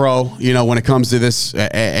all-pro, you know, when it comes to this,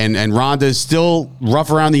 and Ronda is still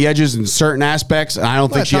rough around the edges in certain aspects. And I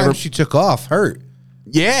don't think she took off hurt.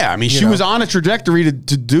 Yeah, I mean, she was on a trajectory to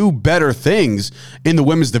do better things in the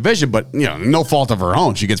women's division, but, you know, no fault of her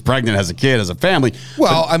own. She gets pregnant, has a kid, has a family.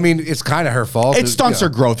 Well, I mean, it's kind of her fault. It stunts her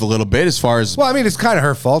growth a little bit as far as... Well, I mean, it's kind of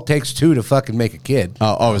her fault. Takes two to fucking make a kid.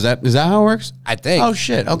 Is that how it works? I think. Oh,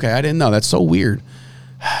 shit. Okay, I didn't know. That's so weird.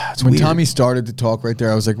 When Tommy started to talk right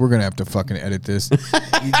there, I was like, we're going to have to fucking edit this.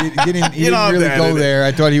 He didn't really go there.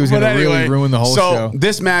 I thought he was going to really ruin the whole show. So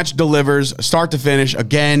this match delivers start to finish.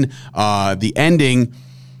 Again, the ending...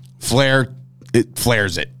 Flair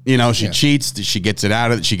flares it. You know, she cheats. She gets it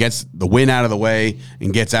out of. She gets the win out of the way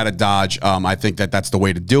and gets out of Dodge. I think that's the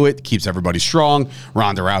way to do it. Keeps everybody strong.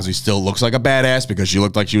 Ronda Rousey still looks like a badass because she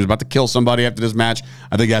looked like she was about to kill somebody after this match.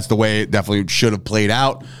 I think that's the way it definitely should have played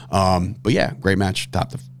out. But yeah, great match,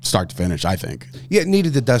 start to finish. I think. Yeah, it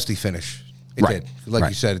needed the dusty finish. It did. Like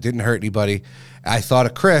you said, it didn't hurt anybody. I thought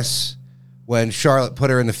of Chris when Charlotte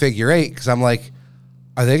put her in the figure 8 because I'm like,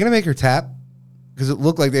 are they going to make her tap? Because it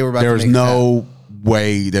looked like they were about to make her tap. There was no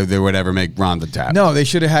way they would ever make Ronda tap. No, they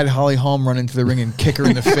should have had Holly Holm run into the ring and kick her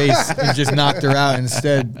in the face and just knocked her out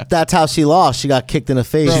instead. That's how she lost. She got kicked in the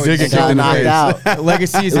face. She did get kicked in the face. Out.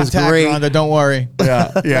 Legacy is intact, great. Ronda. Don't worry.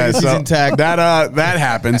 Yeah. Legacy's intact. That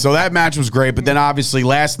happened. So that match was great. But then obviously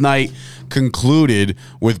last night concluded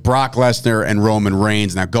with Brock Lesnar and Roman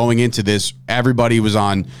Reigns. Now going into this, everybody was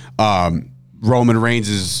on Roman Reigns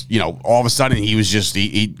is, you know, all of a sudden he was just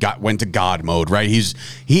went to God mode, right?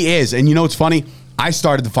 He is, and you know what's funny? I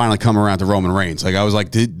started to finally come around to Roman Reigns. Like I was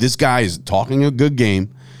like, this guy is talking a good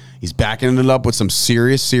game. He's backing it up with some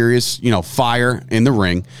serious, you know, fire in the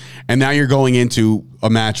ring. And now you're going into a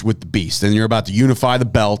match with the Beast, and you're about to unify the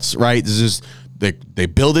belts, right? This is they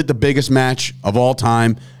build it the biggest match of all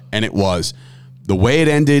time, and it was. The way it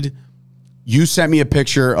ended. You sent me a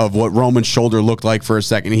picture of what Roman's shoulder looked like for a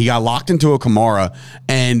second. He got locked into a Kimura,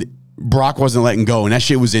 and Brock wasn't letting go, and that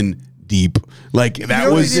shit was in deep. Like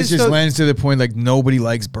that was it just lands to the point like nobody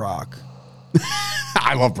likes Brock.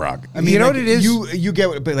 I love Brock. I mean, you know like, what it is? You get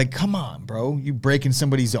what, but like, come on, bro. You breaking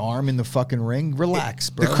somebody's arm in the fucking ring? Relax,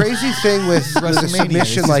 bro. The crazy thing with a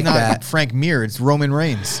submission like that, Frank Mir, it's Roman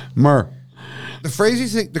Reigns. The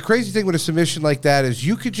crazy thing with a submission like that is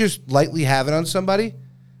you could just lightly have it on somebody,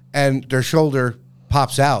 and their shoulder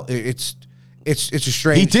pops out. It's a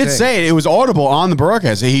strange He did thing. say it was audible on the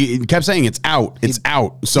broadcast. He kept saying it's out. It's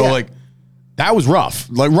out. So like that was rough.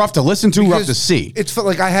 Like rough to listen to, rough to see. It's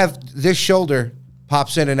like I have this shoulder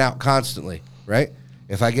pops in and out constantly, right?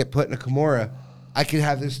 If I get put in a Kimura, I can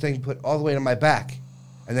have this thing put all the way to my back,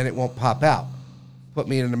 and then it won't pop out. Put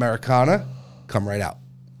me in an Americana, come right out.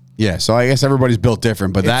 Yeah, so I guess everybody's built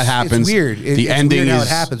different, but that happens. It's weird. The ending weird how is it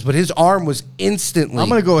happens, but his arm was instantly. I'm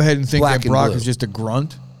gonna go ahead and think that black and Brock blue. is just a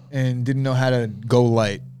grunt and didn't know how to go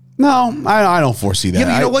light. No, I don't foresee that. Yeah,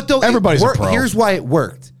 but you know what though? Everybody's a pro. Here's why it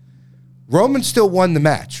worked. Roman still won the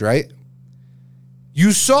match, right?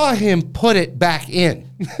 You saw him put it back in.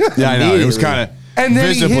 Yeah, I know. It was kind of And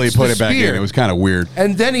then he visibly hits put the it back spear. in. It was kind of weird.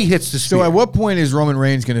 And then he hits the spear. So at what point is Roman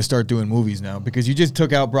Reigns going to start doing movies now? Because you just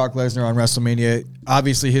took out Brock Lesnar on WrestleMania.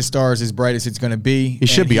 Obviously, his star is as bright as it's going to be. He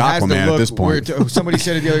should be Aquaman at this point. Somebody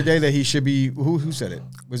said it the other day that he should be. Who said it?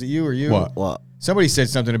 Was it you or you? What? Somebody said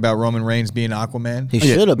something about Roman Reigns being Aquaman. He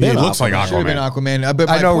should have been. He looks like Should have been Aquaman. Aquaman. But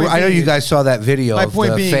I know point you being guys saw that video my of point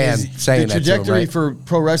the being fan is saying the that to him, trajectory right? for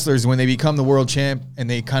pro wrestlers when they become the world champ and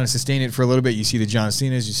they kind of sustain it for a little bit. You see the John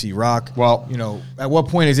Cena's, you see Rock. Well, you know, at what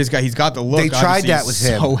point is this guy? He's got the look. They tried Obviously, that with he's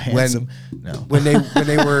him so handsome. when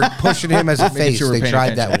they were pushing him as a Making face. sure we're They paying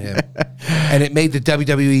tried that with him, and it made the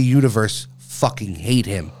WWE universe fucking hate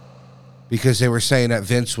him because they were saying that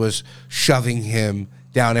Vince was shoving him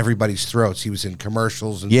down everybody's throats. He was in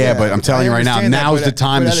commercials. And Yeah, but I'm telling you right now, understand that, now's but the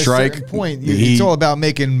time but to at a strike. certain point, it's all about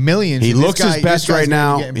making millions. He and this looks his guy- best this guy's right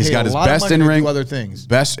now. getting He's paid got a his lot of best money in to ring, do other things.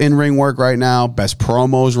 best in ring work right now, best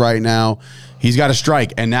promos right now. He's got a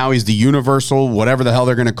strike, and now he's the universal, whatever the hell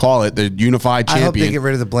they're going to call it, the unified I hope they champion. get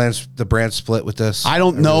rid of the brand split with this. I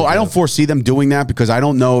don't know. really I don't do. foresee them doing that because I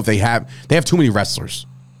don't know if they have too many wrestlers.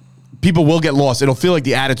 people will get lost. It'll feel like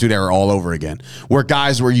the Attitude Era all over again, where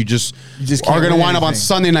guys where you just can't are going to win wind up on anything.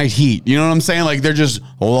 Sunday Night Heat. You know what I'm saying? Like they're just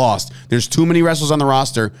lost. There's too many wrestlers on the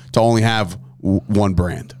roster to only have one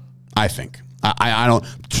brand. I think. I don't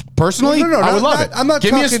personally. No, I would love not- it. I'm not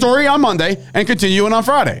Give me a talking- story on Monday and continue it on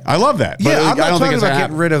Friday. I love that. But Yeah, I'm I not don't think talking it's about gonna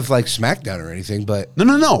getting rid of like SmackDown or anything, but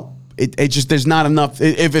No. It just there's not enough.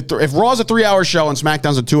 If Raw's a 3-hour show and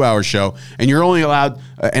SmackDown's a 2-hour show, and you're only allowed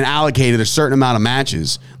and allocated a certain amount of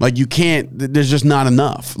matches, like you can't. There's just not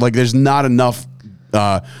enough. Like there's not enough,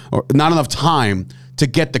 or not enough time to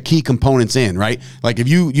get the key components in, right? Like if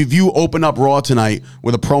you open up Raw tonight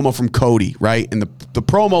with a promo from Cody, right, and the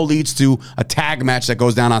promo leads to a tag match that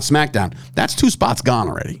goes down on SmackDown, that's 2 spots gone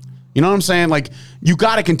already. You know what I'm saying? Like you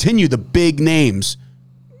got to continue the big names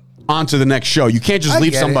onto the next show. You can't just I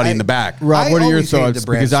leave get it. somebody in the back. Rob, I what are your always hated thoughts? the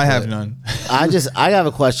brand Because I have split. none. I have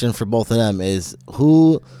a question for both of them. Is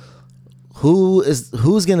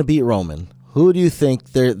who's going to beat Roman? Who do you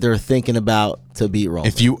think they're thinking about to beat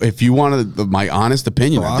Roman? If you wanted my honest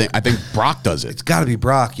opinion, I think Brock does it. it's got to be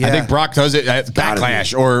Brock. Yeah, I think Brock does it at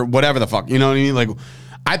Backlash or whatever the fuck. You know what I mean? Like,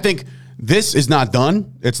 I think this is not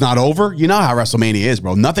done. It's not over. You know how WrestleMania is,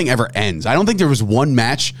 bro. Nothing ever ends. I don't think there was one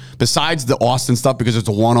match besides the Austin stuff because it's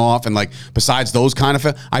a one-off and like besides those kind of.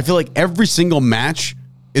 I feel like every single match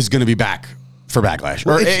is going to be back for Backlash.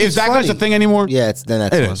 Well, or it's is Backlash funny. a thing anymore? yeah, it's the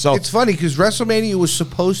next It one. is. So It's funny because WrestleMania was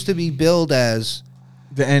supposed to be billed as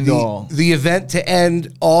The end all. the event to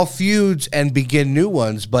end all feuds and begin new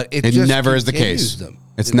ones, but it it just never is the continues case. them.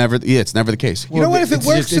 It's never the case. You know what? If it It's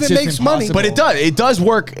works just- and it's it just makes money, impossible. But it does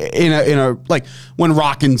work in a like when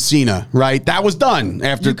Rock and Cena, right? That was done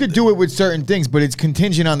after. You could do it with certain things, but it's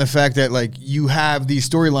contingent on the fact that like you have these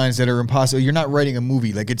storylines that are impossible. You're not writing a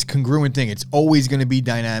movie. Like it's a congruent thing. It's always going to be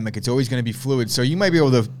dynamic. It's always going to be fluid. So you might be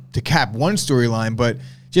able to cap one storyline, but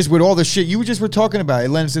just with all the shit you just were talking about, it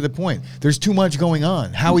lends to the point. There's too much going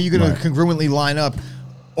on. How are you going to congruently line up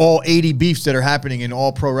all 80 beefs that are happening in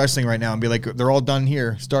all pro wrestling right now and be like, they're all done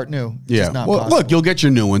here, start new? It's just not possible. Look, you'll get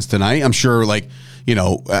your new ones tonight. I'm sure, like, you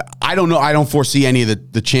know, I don't know. I don't foresee any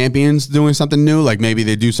of the champions doing something new. Like maybe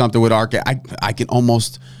they do something with Arcade. I can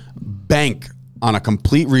almost bank on a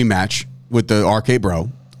complete rematch with the Arcade Bro.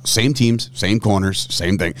 Same teams, same corners,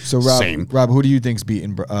 same thing. So Rob, same. Rob, who do you think's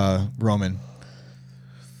beating Roman?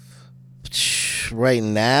 Right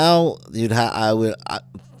now,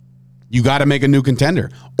 You got to make a new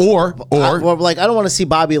contender. Or like I don't want to see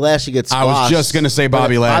Bobby Lashley get I squashed. was just gonna say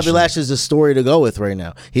Bobby But Lashley. Bobby Lashley's the story to go with right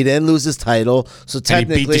now. He didn't lose his title, so he beat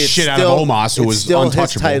technically the it's shit out of still, Omos, who it's was still his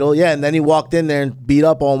untouchable. title. Yeah, and then he walked in there and beat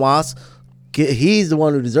up Omos. He's the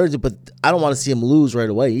one who deserves it, but I don't want to see him lose right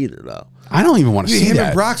away either, though. I don't even want to see him that.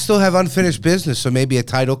 and Brock still have unfinished business, so maybe a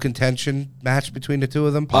title contention match between the two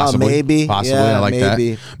of them. Possibly, maybe. Possibly, Yeah, I like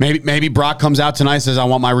maybe. that. Maybe Brock comes out tonight, says I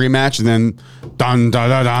want my rematch, and then dun dun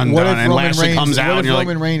dun dun, What dun if and Roman Lashley Reigns, comes out, what and if you're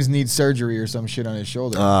Roman like, Reigns needs surgery or some shit on his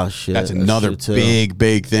shoulder? Oh shit, that's another true, too.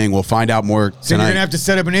 big thing. We'll find out more So you're tonight. gonna have to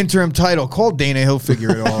set up an interim title. Call Dana; he'll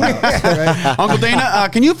figure it all out. Right? Uncle Dana,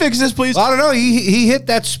 can you fix this, please? I don't know. He hit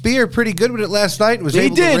that spear pretty good with it last night. And was He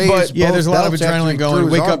able did, to raise but- Yeah, both there's a lot of belts after he adrenaline threw going.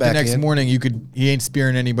 his Wake arm up the back next in. morning, he ain't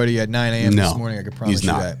spearing anybody at 9 a.m. this morning. I can promise He's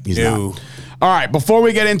not. you that. He's not. All right, before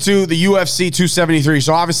we get into the UFC 273,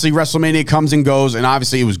 so obviously WrestleMania comes and goes, and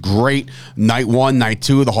obviously it was great. Night 1, night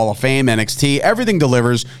 2, the Hall of Fame, NXT, everything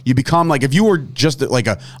delivers. You become like, if you were just like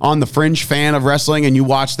a on the fringe fan of wrestling and you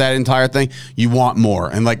watch that entire thing, you want more.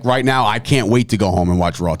 And like right now, I can't wait to go home and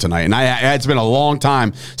watch Raw tonight. And it's been a long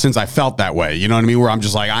time since I felt that way. You know what I mean? Where I'm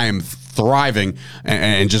just like, I am thriving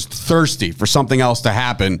and just thirsty for something else to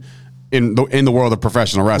happen in the world of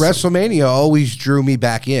professional wrestling. WrestleMania always drew me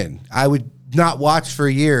back in. I would not watch for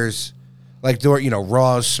years, like during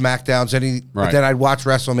Raws, SmackDowns, Right. but then I'd watch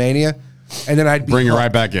WrestleMania, and then I'd be Bring you hooked.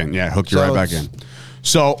 right back in. Yeah, hook you So right back in. it's-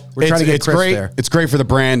 So We're trying to get it's Chris great. there. It's great for the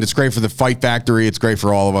brand. It's great for the Fight Factory. It's great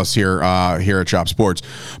for all of us here at Chop Sports.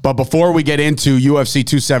 But before we get into UFC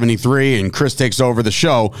 273 and Chris takes over the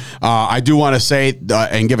show, I do want to say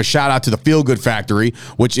and give a shout out to the Feel Good Factory,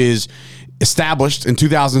 which is established in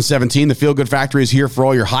 2017. The Feel Good Factory is here for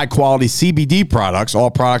all your high-quality CBD products. All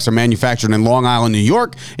products are manufactured in Long Island, New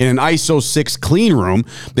York, in an ISO 6 clean room.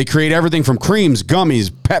 They create everything from creams, gummies,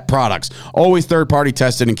 pet products, always third-party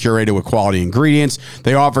tested and curated with quality ingredients.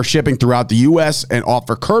 They offer shipping throughout the U.S. and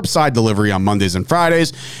offer curbside delivery on Mondays and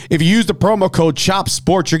Fridays. If you use the promo code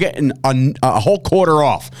CHOPSPORTS, you're getting a whole quarter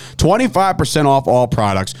off, 25% off all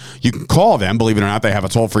products. You can call them, believe it or not. They have a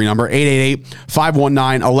toll-free number,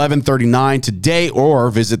 888-519-1139 today, or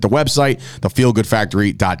visit the website,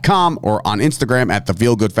 thefeelgoodfactory.com, or on Instagram at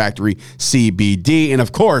thefeelgoodfactorycbd. And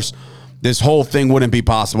of course, this whole thing wouldn't be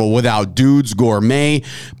possible without Dudes Gourmet.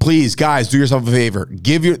 Please, guys, do yourself a favor.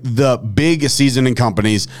 Give the big seasoning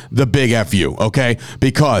companies the big FU, okay?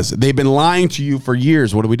 Because they've been lying to you for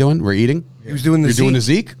years. What are we doing? We're eating? He was doing the You're doing the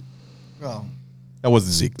Zeke. Zeke? Oh. That was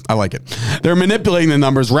the Zeke. I like it. They're manipulating the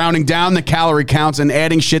numbers, rounding down the calorie counts, and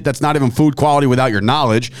adding shit that's not even food quality without your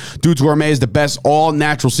knowledge. Dudes Gourmet is the best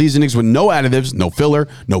all-natural seasonings with no additives, no filler,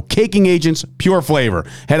 no caking agents, pure flavor.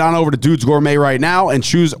 Head on over to Dudes Gourmet right now and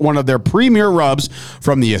choose one of their premier rubs,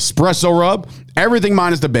 from the espresso rub, everything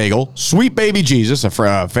minus the bagel, Sweet Baby Jesus, a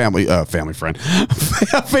family friend,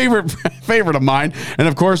 a favorite of mine, and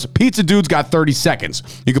of course, Pizza Dude's got 30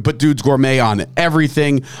 seconds. You can put Dudes Gourmet on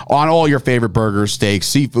everything, on all your favorite burgers, steaks,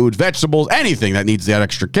 seafoods, vegetables, anything that needs that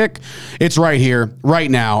extra kick. It's right here,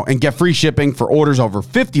 right now, and get free shipping for orders over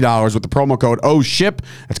 $50 with the promo code OSHIP.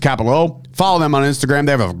 That's capital O. Follow them on Instagram.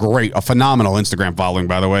 They have a phenomenal Instagram following,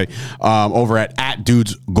 by the way, over at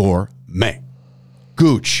Dudes Gourmet.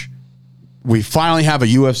 Gooch. We finally have a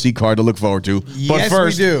UFC card to look forward to. Yes, but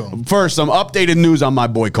first, we do. First, some updated news on my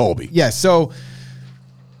boy Colby. Yes, so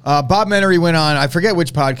Bob Menery went on, I forget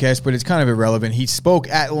which podcast, but it's kind of irrelevant. He spoke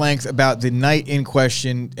at length about the night in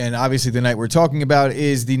question, and obviously the night we're talking about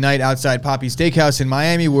is the night outside Poppy's Steakhouse in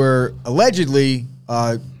Miami, where allegedly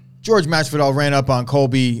George Masvidal ran up on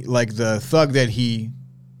Colby like the thug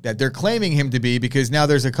that they're claiming him to be, because now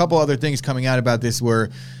there's a couple other things coming out about this where,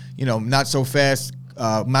 not so fast.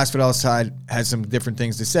 Masvidal's side has some different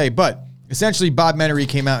things to say, but essentially Bob Menery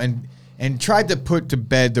came out and tried to put to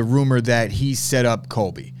bed the rumor that he set up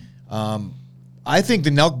Colby. I think the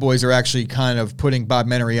Nelk boys are actually kind of putting Bob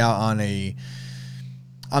Menery out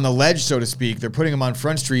on the ledge, so to speak. They're putting him on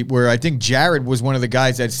Front Street, where I think Jared was one of the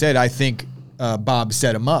guys that said, I think Bob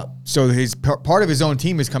set him up. So his part of his own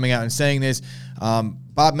team is coming out and saying this.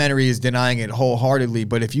 Bob Menery is denying it wholeheartedly,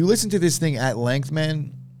 but if you listen to this thing at length,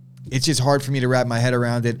 man, it's just hard for me to wrap my head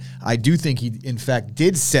around it. I do think he, in fact,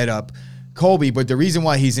 did set up Colby, but the reason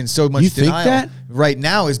why he's in so much denial right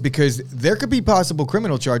now is because there could be possible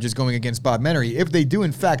criminal charges going against Bob Menery if they do,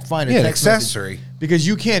 in fact, find a text accessory. message. Because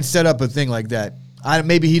you can't set up a thing like that.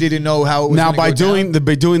 Maybe he didn't know how it was. Now, by doing down.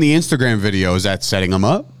 the Instagram video, is that setting him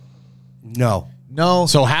up? No.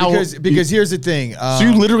 So how? Because here's the thing. So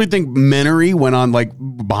you literally think Menery went on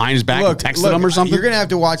behind his back and texted him or something? You're gonna have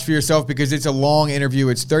to watch for yourself because it's a long interview.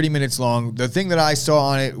 It's 30 minutes long. The thing that I saw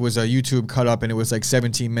on it was a YouTube cut up, and it was like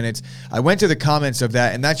 17 minutes. I went to the comments of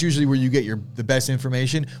that, and that's usually where you get the best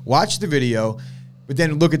information. Watch the video, but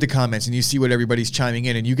then look at the comments, and you see what everybody's chiming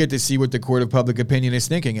in, and you get to see what the court of public opinion is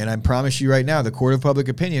thinking. And I promise you right now, the court of public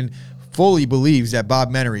opinion fully believes that Bob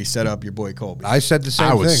Menery set up your boy Colby. I said the same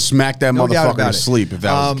thing. I would smack that No doubt motherfucker about to it. sleep if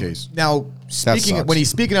that was the case. Now, when he's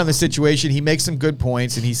speaking on the situation, he makes some good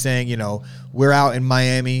points, and he's saying, we're out in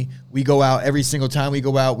Miami. We go out every single time we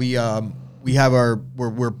go out.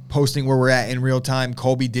 We're posting where we're at in real time.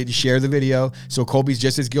 Colby did share the video, so Colby's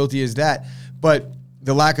just as guilty as that. But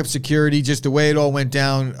the lack of security, just the way it all went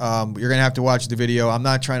down, you're going to have to watch the video. I'm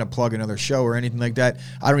not trying to plug another show or anything like that.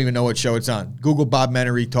 I don't even know what show it's on. Google Bob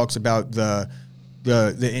Menery talks about the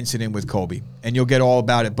incident with Colby, and you'll get all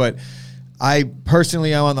about it. But I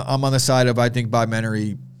personally, I'm on the side of I think Bob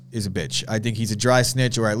Menery is a bitch. I think he's a dry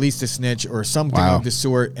snitch, or at least a snitch, or something of the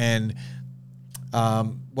sort. And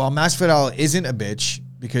while Masvidal isn't a bitch,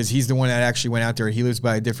 because he's the one that actually went out there, he lives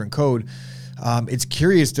by a different code. It's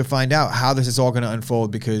curious to find out how this is all going to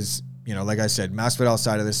unfold because, like I said, Masvidal's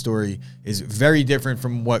side of the story is very different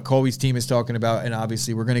from what Colby's team is talking about, and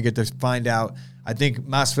obviously we're going to get to find out. I think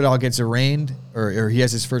Masvidal gets arraigned, or he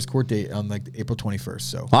has his first court date on April 21st.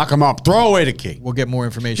 So lock him up, throw away the key. We'll get more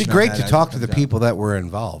information. It'd be great on to that talk as to it the comes people that were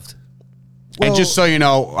involved. And just so you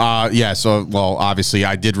know, obviously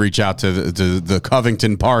I did reach out to the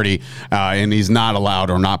Covington party, and he's not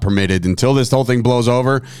allowed or not permitted until this whole thing blows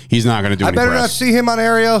over. He's not going to do any press. I better not see him on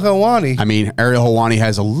Ariel Helwani. I mean, Ariel Helwani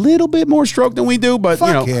has a little bit more stroke than we do, but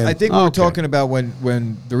Fuck him. I think we're talking about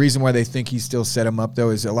when the reason why they think he still set him up, though,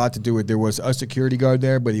 is a lot to do with there was a security guard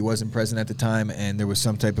there, but he wasn't present at the time, and there was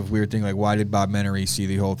some type of weird thing like, why did Bob Menery see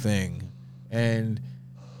the whole thing? And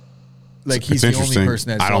he's the only person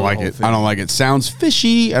that saw I don't like the whole it. thing. I don't like it. Sounds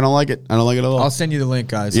fishy. I don't like it. I don't like it at all. I'll send you the link,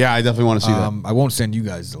 guys. Yeah, I definitely want to see that. I won't send you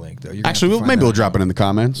guys the link, though. Actually, maybe we'll drop it in the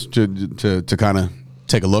comments to kind of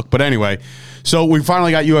take a look. But anyway, so we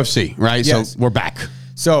finally got UFC, right? Yes. So we're back.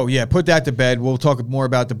 So, yeah, put that to bed. We'll talk more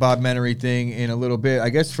about the Bob Menery thing in a little bit. I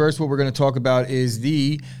guess first what we're going to talk about is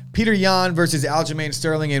the Peter Yan versus Aljamain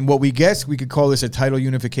Sterling, and what we guess we could call this a title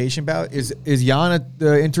unification bout. Is Yan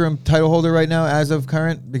the interim title holder right now as of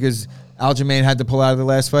current? Because Aljamain had to pull out of the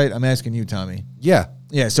last fight. I'm asking you, Tommy. Yeah.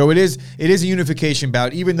 Yeah, so it is a unification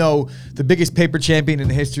bout, even though the biggest paper champion in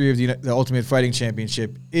the history of the Ultimate Fighting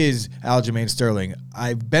Championship is Aljamain Sterling.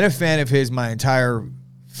 I've been a fan of his my entire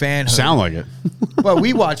fanhood. Sound like it. But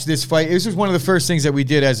we watched this fight. This was one of the first things that we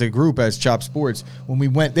did as a group, as Chop Sports, when we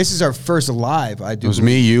went. This is our first live. It was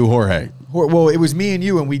me, you, Jorge. Well, it was me and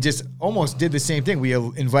you, and we just almost did the same thing. We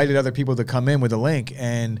invited other people to come in with a link,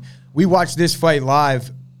 and we watched this fight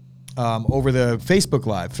live over the Facebook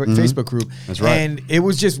Live, Facebook group. That's right. And it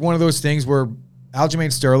was just one of those things where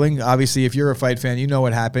Aljamain Sterling, obviously, if you're a fight fan, you know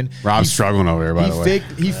what happened. Rob's struggling over here, by the way.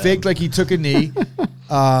 He faked like he took a knee.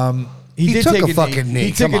 He did took take a fucking knee.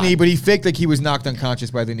 He took Come a knee, on. but he faked like he was knocked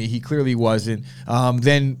unconscious by the knee. He clearly wasn't.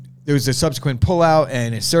 Then there was a subsequent pullout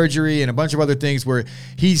and a surgery and a bunch of other things where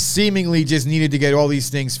he seemingly just needed to get all these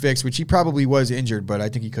things fixed, which he probably was injured, but I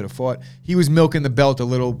think he could have fought. He was milking the belt a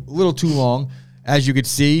little too long. As you could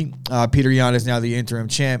see, Peter Yan is now the interim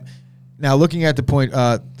champ. Now, looking at the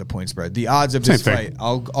point spread, the odds of this fight,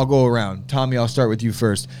 I'll go around. Tommy, I'll start with you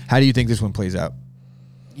first. How do you think this one plays out?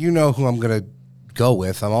 You know who I'm going to go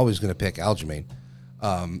with. I'm always going to pick Aljamain.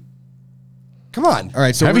 Come on. All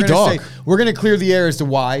right, so Heavy dog. We're going to clear the air as to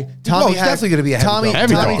why. Tommy it's definitely going to be a heavy dog.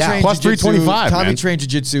 Heavy dog. trained Plus jiu-jitsu. 325, Tommy man. trained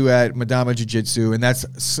jiu-jitsu at Madama Jiu-Jitsu, and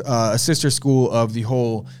that's a sister school of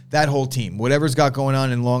that whole team. Whatever's got going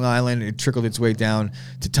on in Long Island, it trickled its way down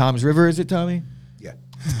to Tom's River. Is it, Tommy? Yeah.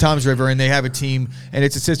 Tom's River, and they have a team, and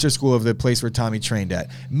it's a sister school of the place where Tommy trained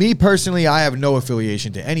at. Me personally, I have no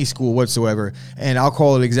affiliation to any school whatsoever, and I'll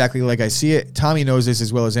call it exactly like I see it. Tommy knows this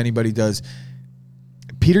as well as anybody does.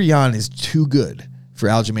 Peter Yan is too good for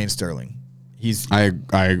Aljamain Sterling.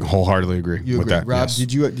 I wholeheartedly agree You with agree. that. Rob, yes.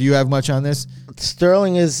 do you have much on this?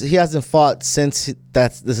 Sterling he hasn't fought since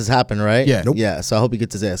this has happened, right? Yeah. Nope. Yeah, so I hope he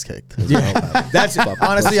gets his ass kicked. That's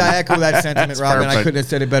honestly, I echo that sentiment, Rob, and I couldn't have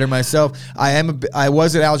said it better myself. I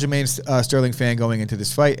was an Aljamain Sterling fan going into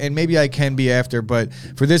this fight, and maybe I can be after, but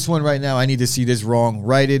for this one right now, I need to see this wrong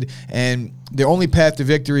righted, and the only path to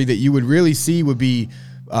victory that you would really see would be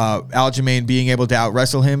Aljamain being able to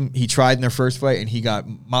out-wrestle him. He tried in their first fight, and he got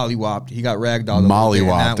mollywopped. He got ragdolled.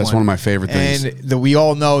 Mollywopped. That's one of my favorite things. And we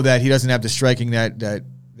all know that he doesn't have the striking that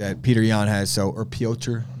Peter Yan has, or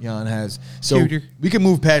Piotr Yan has. So we can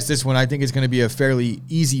move past this one. I think it's going to be a fairly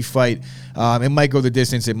easy fight. It might go the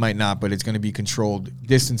distance, it might not, but it's going to be controlled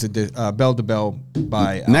distance, bell to bell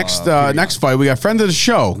by Next fight, we got friend of the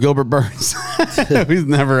show, Gilbert Burns. He's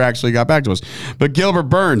never actually got back to us. But Gilbert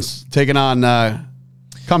Burns taking on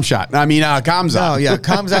Kamzat. Oh, yeah,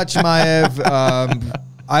 Kamzat Chimaev.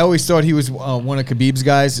 I always thought he was one of Khabib's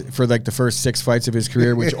guys for like the first 6 fights of his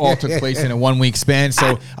career, which all took place in a 1-week span.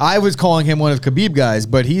 So I was calling him one of Khabib guys,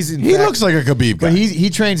 but he looks like a Khabib guy. But he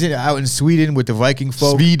trains out in Sweden with the Viking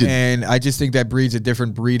folk, Sweden. and I just think that breeds a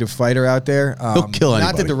different breed of fighter out there. He'll kill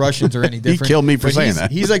anybody. Not that the Russians are any different. He killed me for but saying that.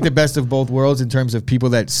 He's like the best of both worlds in terms of people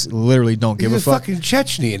that literally don't give a fuck. He's a fucking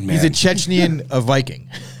Chechnyan, man. He's a Chechnyan, a Viking,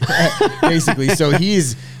 basically. So he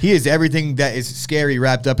is everything that is scary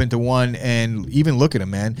wrapped up into one. And even look at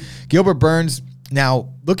him, man. Gilbert Burns. Now,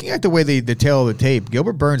 looking at the way the tail of the tape,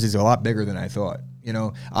 Gilbert Burns is a lot bigger than I thought. You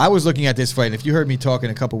know, I was looking at this fight, and if you heard me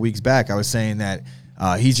talking a couple weeks back, I was saying that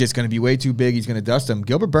he's just going to be way too big. He's going to dust him.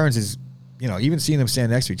 Gilbert Burns is, even seeing them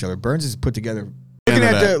stand next to each other, Burns is put together.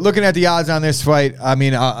 Looking at the odds on this fight, I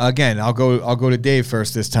mean, again, I'll go to Dave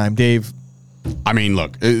first this time. Dave. I mean,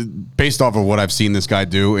 look, based off of what I've seen this guy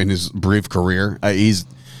do in his brief career,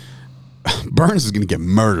 Burns is going to get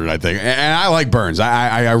murdered, I think. And I like Burns.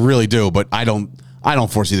 I really do, but I don't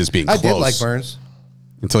foresee this being close. I did like Burns.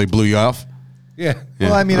 Until he blew you off? Yeah.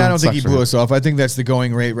 Well, I mean, I don't think he blew us off. I think that's the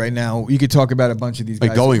going rate right now. You could talk about a bunch of these guys.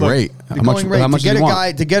 Like going rate? How much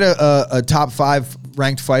to get a top 5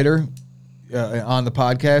 ranked fighter on the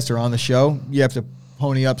podcast or on the show, you have to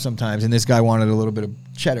pony up sometimes. And this guy wanted a little bit of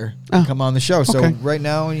cheddar to come on the show. So right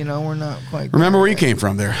now, we're not quite. Remember where you came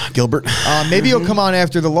from there, Gilbert. Maybe he'll come on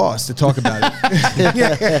after the loss to talk about it.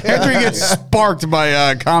 After he gets sparked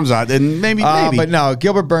by Kamzat, then maybe. But no,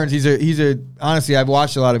 Gilbert Burns, he's a honestly, I've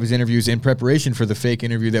watched a lot of his interviews in preparation for the fake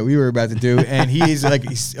interview that we were about to do, and he's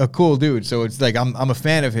a cool dude. So it's like I'm a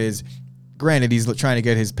fan of his. Granted, he's trying to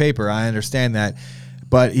get his paper. I understand that,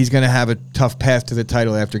 but he's going to have a tough path to the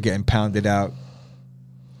title after getting pounded out.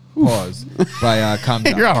 Pause by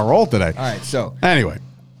Kamzat. You're on a roll today. All right, so anyway,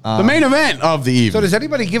 the main event of the evening. So does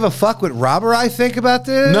anybody give a fuck what Rob or I think about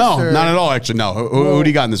this? No, or? not at all. Actually, no. Who do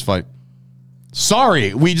you got in this fight?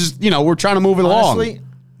 Sorry, we just we're trying to move it along.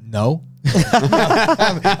 No.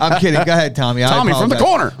 I'm kidding. Go ahead, Tommy. Tommy from the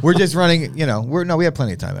corner. We're just running. We have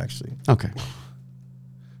plenty of time actually. Okay.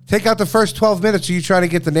 Take out the first 12 minutes of you trying to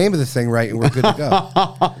get the name of the thing right, and we're good to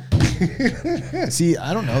go. See,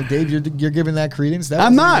 I don't know, Dave. You're giving that credence. That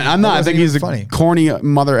I'm wasn't not. even- I'm that not. I wasn't think even he's a funny. corny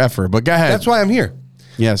mother effer. But go ahead. That's why I'm here.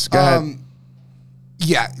 Yes, go ahead.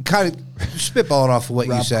 Yeah, kind of spitballing off of what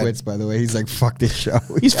you Rob said. quits. By the way, he's like, "Fuck this show."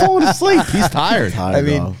 He's falling asleep. He's tired. I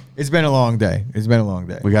mean, it's been a long day. It's been a long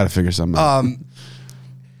day. We got to figure something out.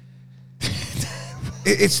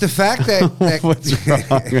 It's the fact that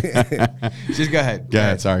Just go ahead. Go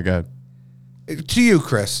ahead. Sorry, go ahead. to you,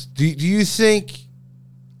 Chris, do you think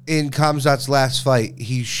in Khamzat's last fight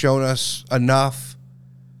he's shown us enough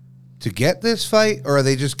to get this fight, or are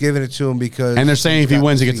they just giving it to him because? And they're saying if he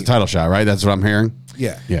wins, he gets a title shot, right? That's what I'm hearing.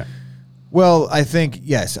 Yeah. Yeah. Well, I think,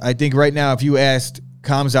 yes. I think right now, if you asked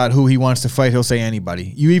Khamzat who he wants to fight, he'll say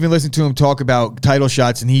anybody. You even listen to him talk about title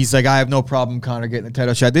shots, and he's like, I have no problem Conor getting a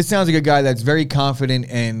title shot. This sounds like a guy that's very confident,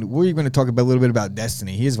 and we're going to talk about a little bit about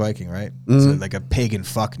destiny. He is Viking, right? So like a pagan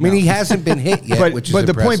fuck. I mean, he hasn't been hit yet, But, which is but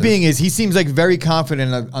the point impressive. being is he seems like very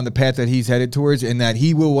confident on the path that he's headed towards, and that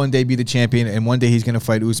he will one day be the champion, and one day he's going to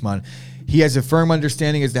fight Usman. He has a firm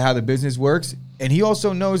understanding as to how the business works, and he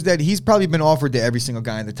also knows that he's probably been offered to every single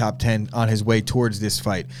guy in the top 10 on his way towards this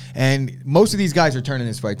fight. And most of these guys are turning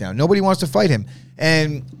this fight down. Nobody wants to fight him.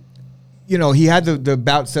 And, you know, he had the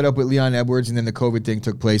bout set up with Leon Edwards, and then the COVID thing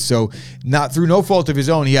took place. So not through no fault of his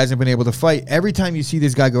own, he hasn't been able to fight. Every time you see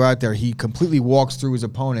this guy go out there, he completely walks through his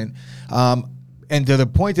opponent. And to the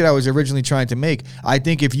point that I was originally trying to make, I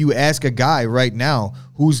think if you ask a guy right now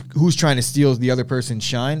who's trying to steal the other person's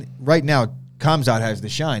shine, right now Khamzat has the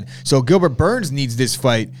shine. So Gilbert Burns needs this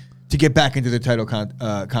fight to get back into the title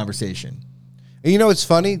conversation. And you know what's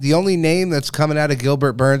funny? The only name that's coming out of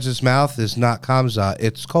Gilbert Burns' mouth is not Khamzat,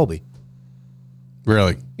 it's Colby.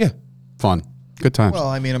 Really? Yeah. Fun. Good times. Well,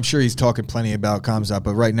 I mean, I'm sure he's talking plenty about Khamzat,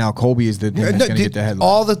 but right now Colby is the name that's going to get the headline.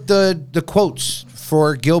 All the quotes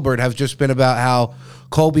for Gilbert have just been about how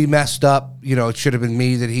Colby messed up. You know, it should have been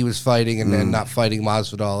me that he was fighting, and then not fighting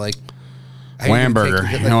Masvidal. Like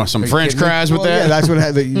Whamburger. You know, some French fries with Well, yeah, that? that's what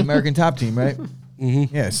had the American top team, right?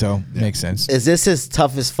 Mm-hmm. Yeah, so makes sense. Is this his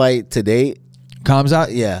toughest fight to date? Khamzat?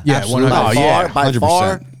 Yeah. Yeah, Absolutely. 100%. Oh, yeah. By 100%.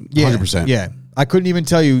 far? Yeah, 100%. Yeah. I couldn't even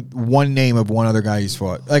tell you one name of one other guy he's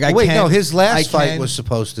fought. Like I Wait, can, no, his I last fight can- was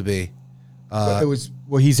supposed to be. it was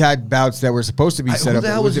he's had bouts that were supposed to be set who up.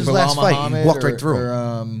 the hell was it his Bilal last fight? He Muhammad walked right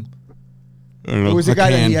through it was a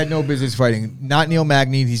guy that he had no business fighting. Not Neil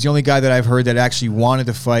Magny. He's the only guy that I've heard that actually wanted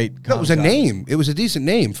to fight. No, it was a Khamzat. name. It was a decent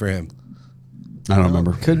name for him. I don't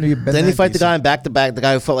remember. Couldn't have been. Didn't he that fight the decent. guy in back-to-back? The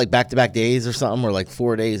guy who fought like back-to-back days or something, or like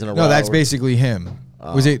 4 days in a row? No, that's basically him.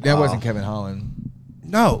 Was it? That wasn't Kevin Holland.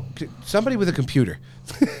 No, somebody with a computer.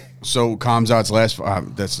 So Khamzat's last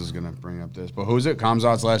this is going to bring up this. But who's it?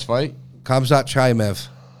 Khamzat's last fight? Khamzat Chimaev.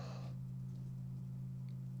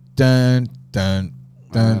 Dun dun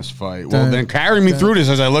dun. Last fight. Well, then carry me through this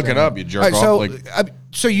as I look it up, you jerk All right, off. so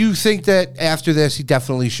so you think that after this he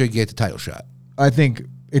definitely should get the title shot? I think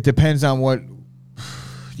it depends on what.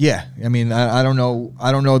 Yeah, I mean, I don't know.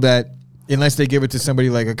 I don't know that unless they give it to somebody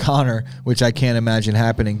like a Conor, which I can't imagine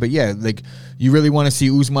happening. But yeah, like you really want to see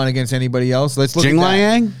Usman against anybody else? Let's look Jing at that.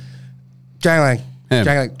 Liang? Janglang. Him.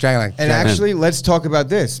 Janglang. And actually, let's talk about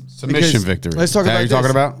this. Submission Because victory. Let's talk Is that about what you're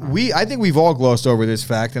this. talking about? I think we've all glossed over this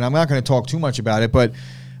fact, and I'm not going to talk too much about it, but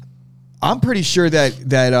I'm pretty sure that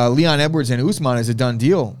Leon Edwards and Usman is a done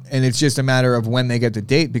deal, and it's just a matter of when they get the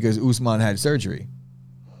date because Usman had surgery.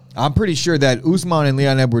 I'm pretty sure that Usman and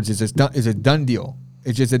Leon Edwards is a done deal.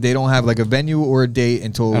 It's just that they don't have like a venue or a date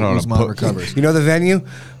until I don't know, Usman recovers. You know the venue?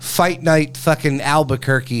 Fight night fucking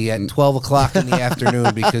Albuquerque at 12 o'clock in the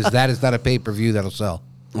afternoon because that is not a pay-per-view that'll sell.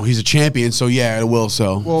 Well, he's a champion, so yeah, it will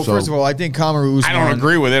sell. Well, So, first of all, I think Kamaru Usman. I don't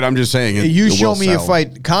agree with it. I'm just saying it. You it show will me sell. a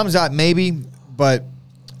fight, Khamzat maybe, but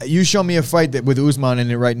you show me a fight that with Usman in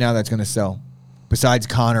it right now that's going to sell. Besides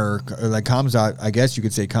Conor, or like Khamzat, I guess you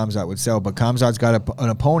could say Khamzat would sell, but Khamzat's got an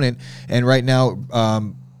opponent, and right now,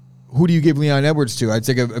 who do you give Leon Edwards to? I'd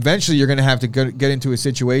say eventually you're going to have to get into a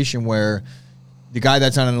situation where the guy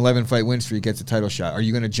that's on an 11-fight win streak gets a title shot. Are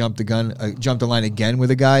you going to jump the line again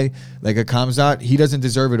with a guy like a Khamzat? He doesn't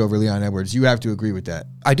deserve it over Leon Edwards. You have to agree with that.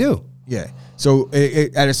 I do. Yeah. So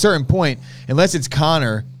at a certain point, unless it's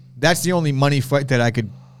Conor, that's the only money fight that I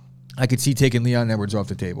could see taking Leon Edwards off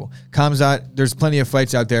the table. Khamzat, there's plenty of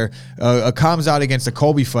fights out there. A Khamzat against a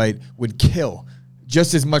Colby fight would kill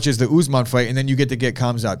just as much as the Usman fight, and then you get to get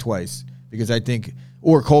Khamzat twice because I think,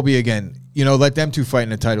 or Colby again. You know, let them two fight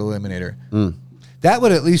in a title eliminator. That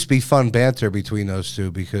would at least be fun banter between those two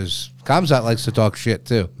because Khamzat likes to talk shit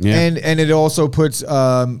too. Yeah. And it also puts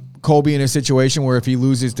Colby in a situation where if he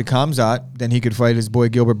loses to Khamzat, then he could fight his boy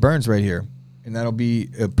Gilbert Burns right here. And that'll be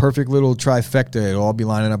a perfect little trifecta. It'll all be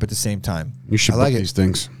lining up at the same time. You should I like book it. these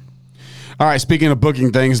things. All right, speaking of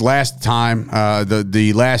booking things, last time,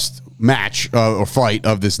 the last match or fight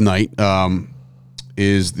of this night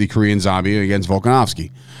is the Korean Zombie against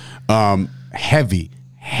Volkanovski. Heavy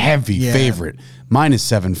favorite. Minus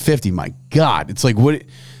 750. My God. It's like, what?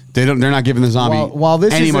 They're not giving the Zombie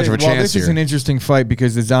any much of a chance here. This is an interesting fight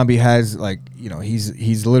because the Zombie has, like,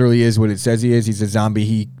 he's literally is what it says he is. He's a zombie.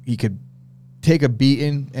 He could take a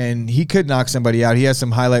beating and he could knock somebody out. He has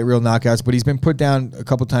some highlight reel knockouts, but he's been put down a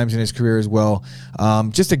couple times in his career as well.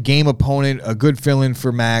 Just a game opponent, a good fill-in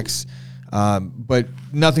for Max. But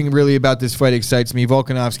nothing really about this fight excites me.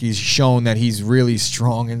 Volkanovski's shown that he's really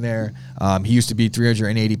strong in there. He used to be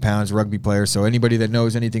 380 pounds rugby player, so anybody that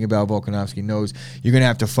knows anything about Volkanovski knows you're going to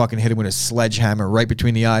have to fucking hit him with a sledgehammer right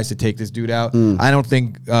between the eyes to take this dude out. I don't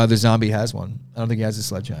think the Zombie has one. I don't think he has a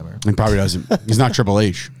sledgehammer. He probably doesn't. He's not Triple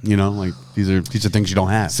H. Like these are things you don't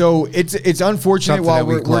have. So it's unfortunate. Something while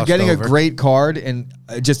that we're getting over. a great card and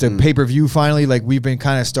just a pay-per-view finally, like we've been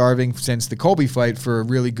kind of starving since the Colby fight for a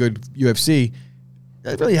really good UFC.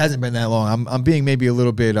 It really hasn't been that long. I'm being maybe a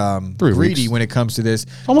little bit 3 greedy weeks. when it comes to this.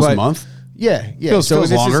 Almost a month. Yeah. Feels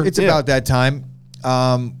longer. It's about that time.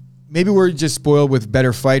 Maybe we're just spoiled with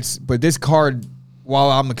better fights, but this card, while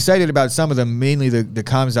I'm excited about some of them, mainly the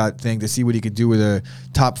Khamzat thing to see what he could do with a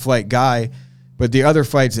top flight guy, but the other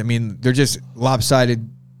fights, I mean, they're just lopsided.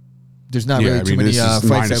 There's not really too many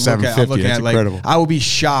fights that I'm looking at. Like, I will be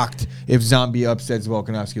shocked if Zombie upsets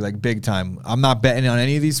Volkanovski, like, big time. I'm not betting on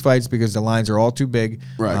any of these fights because the lines are all too big.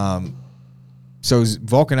 Right. So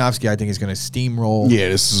Volkanovski, I think, is going to steamroll.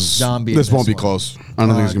 Yeah, Zombie. This won't be close. I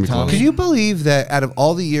don't think it's going to be close. Can you believe that out of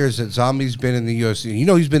all the years that Zombie's been in the UFC,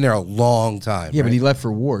 he's been there a long time. Yeah, right? but he left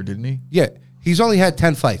for war, didn't he? Yeah, he's only had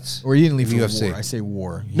 10 fights. Or he didn't leave for UFC. war. I say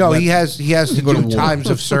war. He has to go to do war. times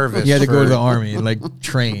of service. He had to go to the army and, like,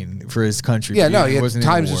 train for his country. Yeah, but he had wasn't in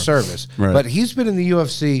times of war. service. Right. But he's been in the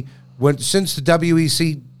UFC since the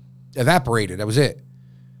WEC evaporated. That was it.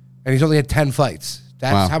 And he's only had 10 fights.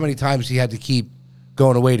 That's how many times he had to keep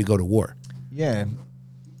going away to go to war. Yeah.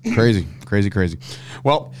 Crazy.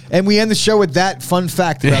 Well, and we end the show with that fun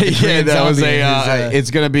fact about the Korean that was Zombie. it's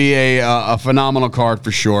going to be a phenomenal card for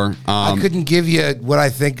sure. I couldn't give you what I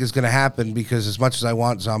think is going to happen because as much as I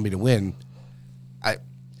want Zombie to win,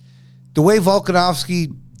 the way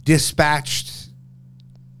Volkanovski dispatched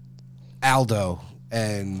Aldo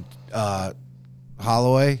and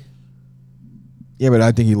Holloway. Yeah, but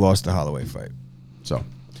I think he lost the Holloway fight. So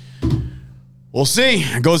we'll see.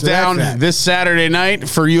 It goes down that's that. this Saturday night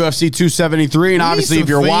for UFC 273. And obviously, if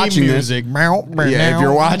you're watching this, if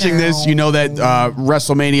you're watching this, you know that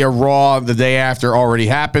WrestleMania Raw the day after already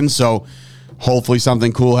happened. So hopefully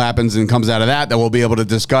something cool happens and comes out of that we'll be able to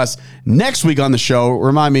discuss next week on the show.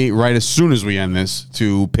 Remind me right as soon as we end this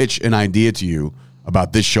to pitch an idea to you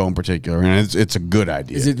about this show in particular, and it's a good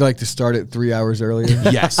idea. Is it like to start it 3 hours earlier?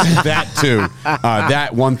 Yes, that too.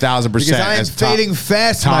 That 1,000%. Because I am fading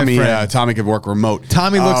fast, Tommy, my friend. Tommy could work remote.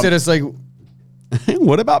 Tommy looks at us like,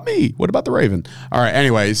 what about me? What about the Raven? All right.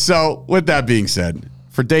 Anyway, so with that being said,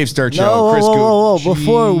 for Dave Sturcho, No, Chris whoa. Gucci,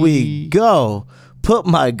 Before we go, put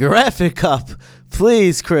my graphic up.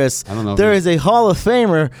 Please, Chris. I don't know if There you- is a Hall of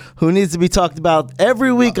Famer who needs to be talked about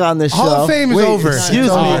every week on this show. Hall of Fame is over. Excuse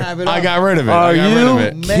It's me. over. I got rid of it. Are I got rid of you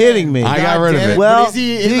it. kidding me? I got rid of it. Well, But is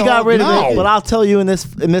he in he the got Hall- rid of No. it, but I'll tell you in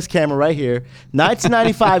this camera right here.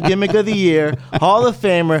 1995 Gimmick of the Year, Hall of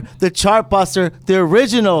Famer, the Chart Buster, the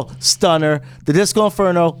original Stunner, the Disco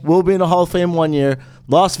Inferno will be in the Hall of Fame 1 year.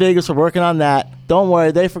 Las Vegas, we're working on that. Don't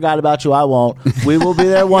worry, they forgot about you. I won't. We will be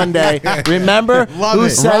there one day. Remember who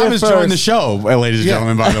said Rob it has first? joined the show, ladies and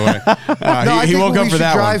gentlemen, by the way. I he think woke what up we for should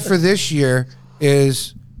that drive one. for this year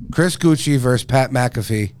is Chris Gucci versus Pat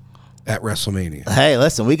McAfee at WrestleMania. Hey,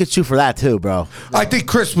 listen, we could shoot for that too, bro. I think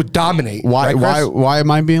Chris would dominate. Why, right, Chris? why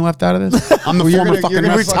am I being left out of this? I'm the former fucking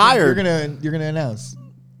wrestler. retired. You're gonna announce.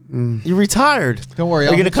 You retired. Don't worry. Are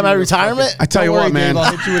I'll you gonna hit come you out of with a retirement? I tell Don't you worry, what, man. Dave,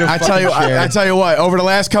 I'll hit you with a I tell you, fucking chair. I tell you what. Over the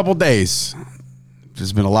last couple days,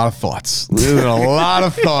 there's been a lot of thoughts. There's been a lot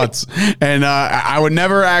of thoughts, and I would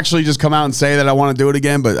never actually just come out and say that I want to do it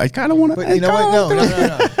again. But I kind of want to. But you know what? No.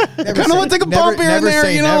 I kind of want to take a bump here and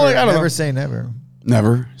there. You know, like, I don't Never know. say never.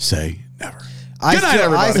 Never say never. I Good night,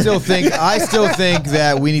 everybody. I still think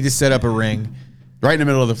that we need to set up a ring Right in the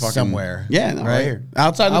middle of the fucking somewhere. Yeah, no, right here,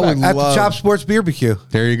 outside the I back. would At the love- Chop Sports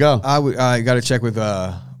BBQ. There you go. I got to check with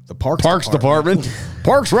the Parks Department.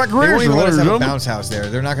 Parks They won't Recreation. even let us ladies and have a gentlemen. bounce house there.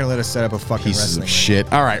 They're not going to let us set up a fucking Pieces wrestling of ring.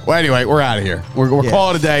 shit. All right. Well, anyway, we're out of here. We're Yeah.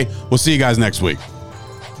 calling it a day. We'll see you guys next week.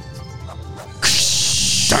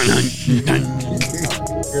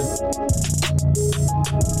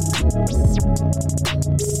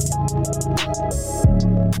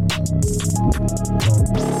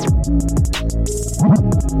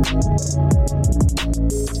 Peace.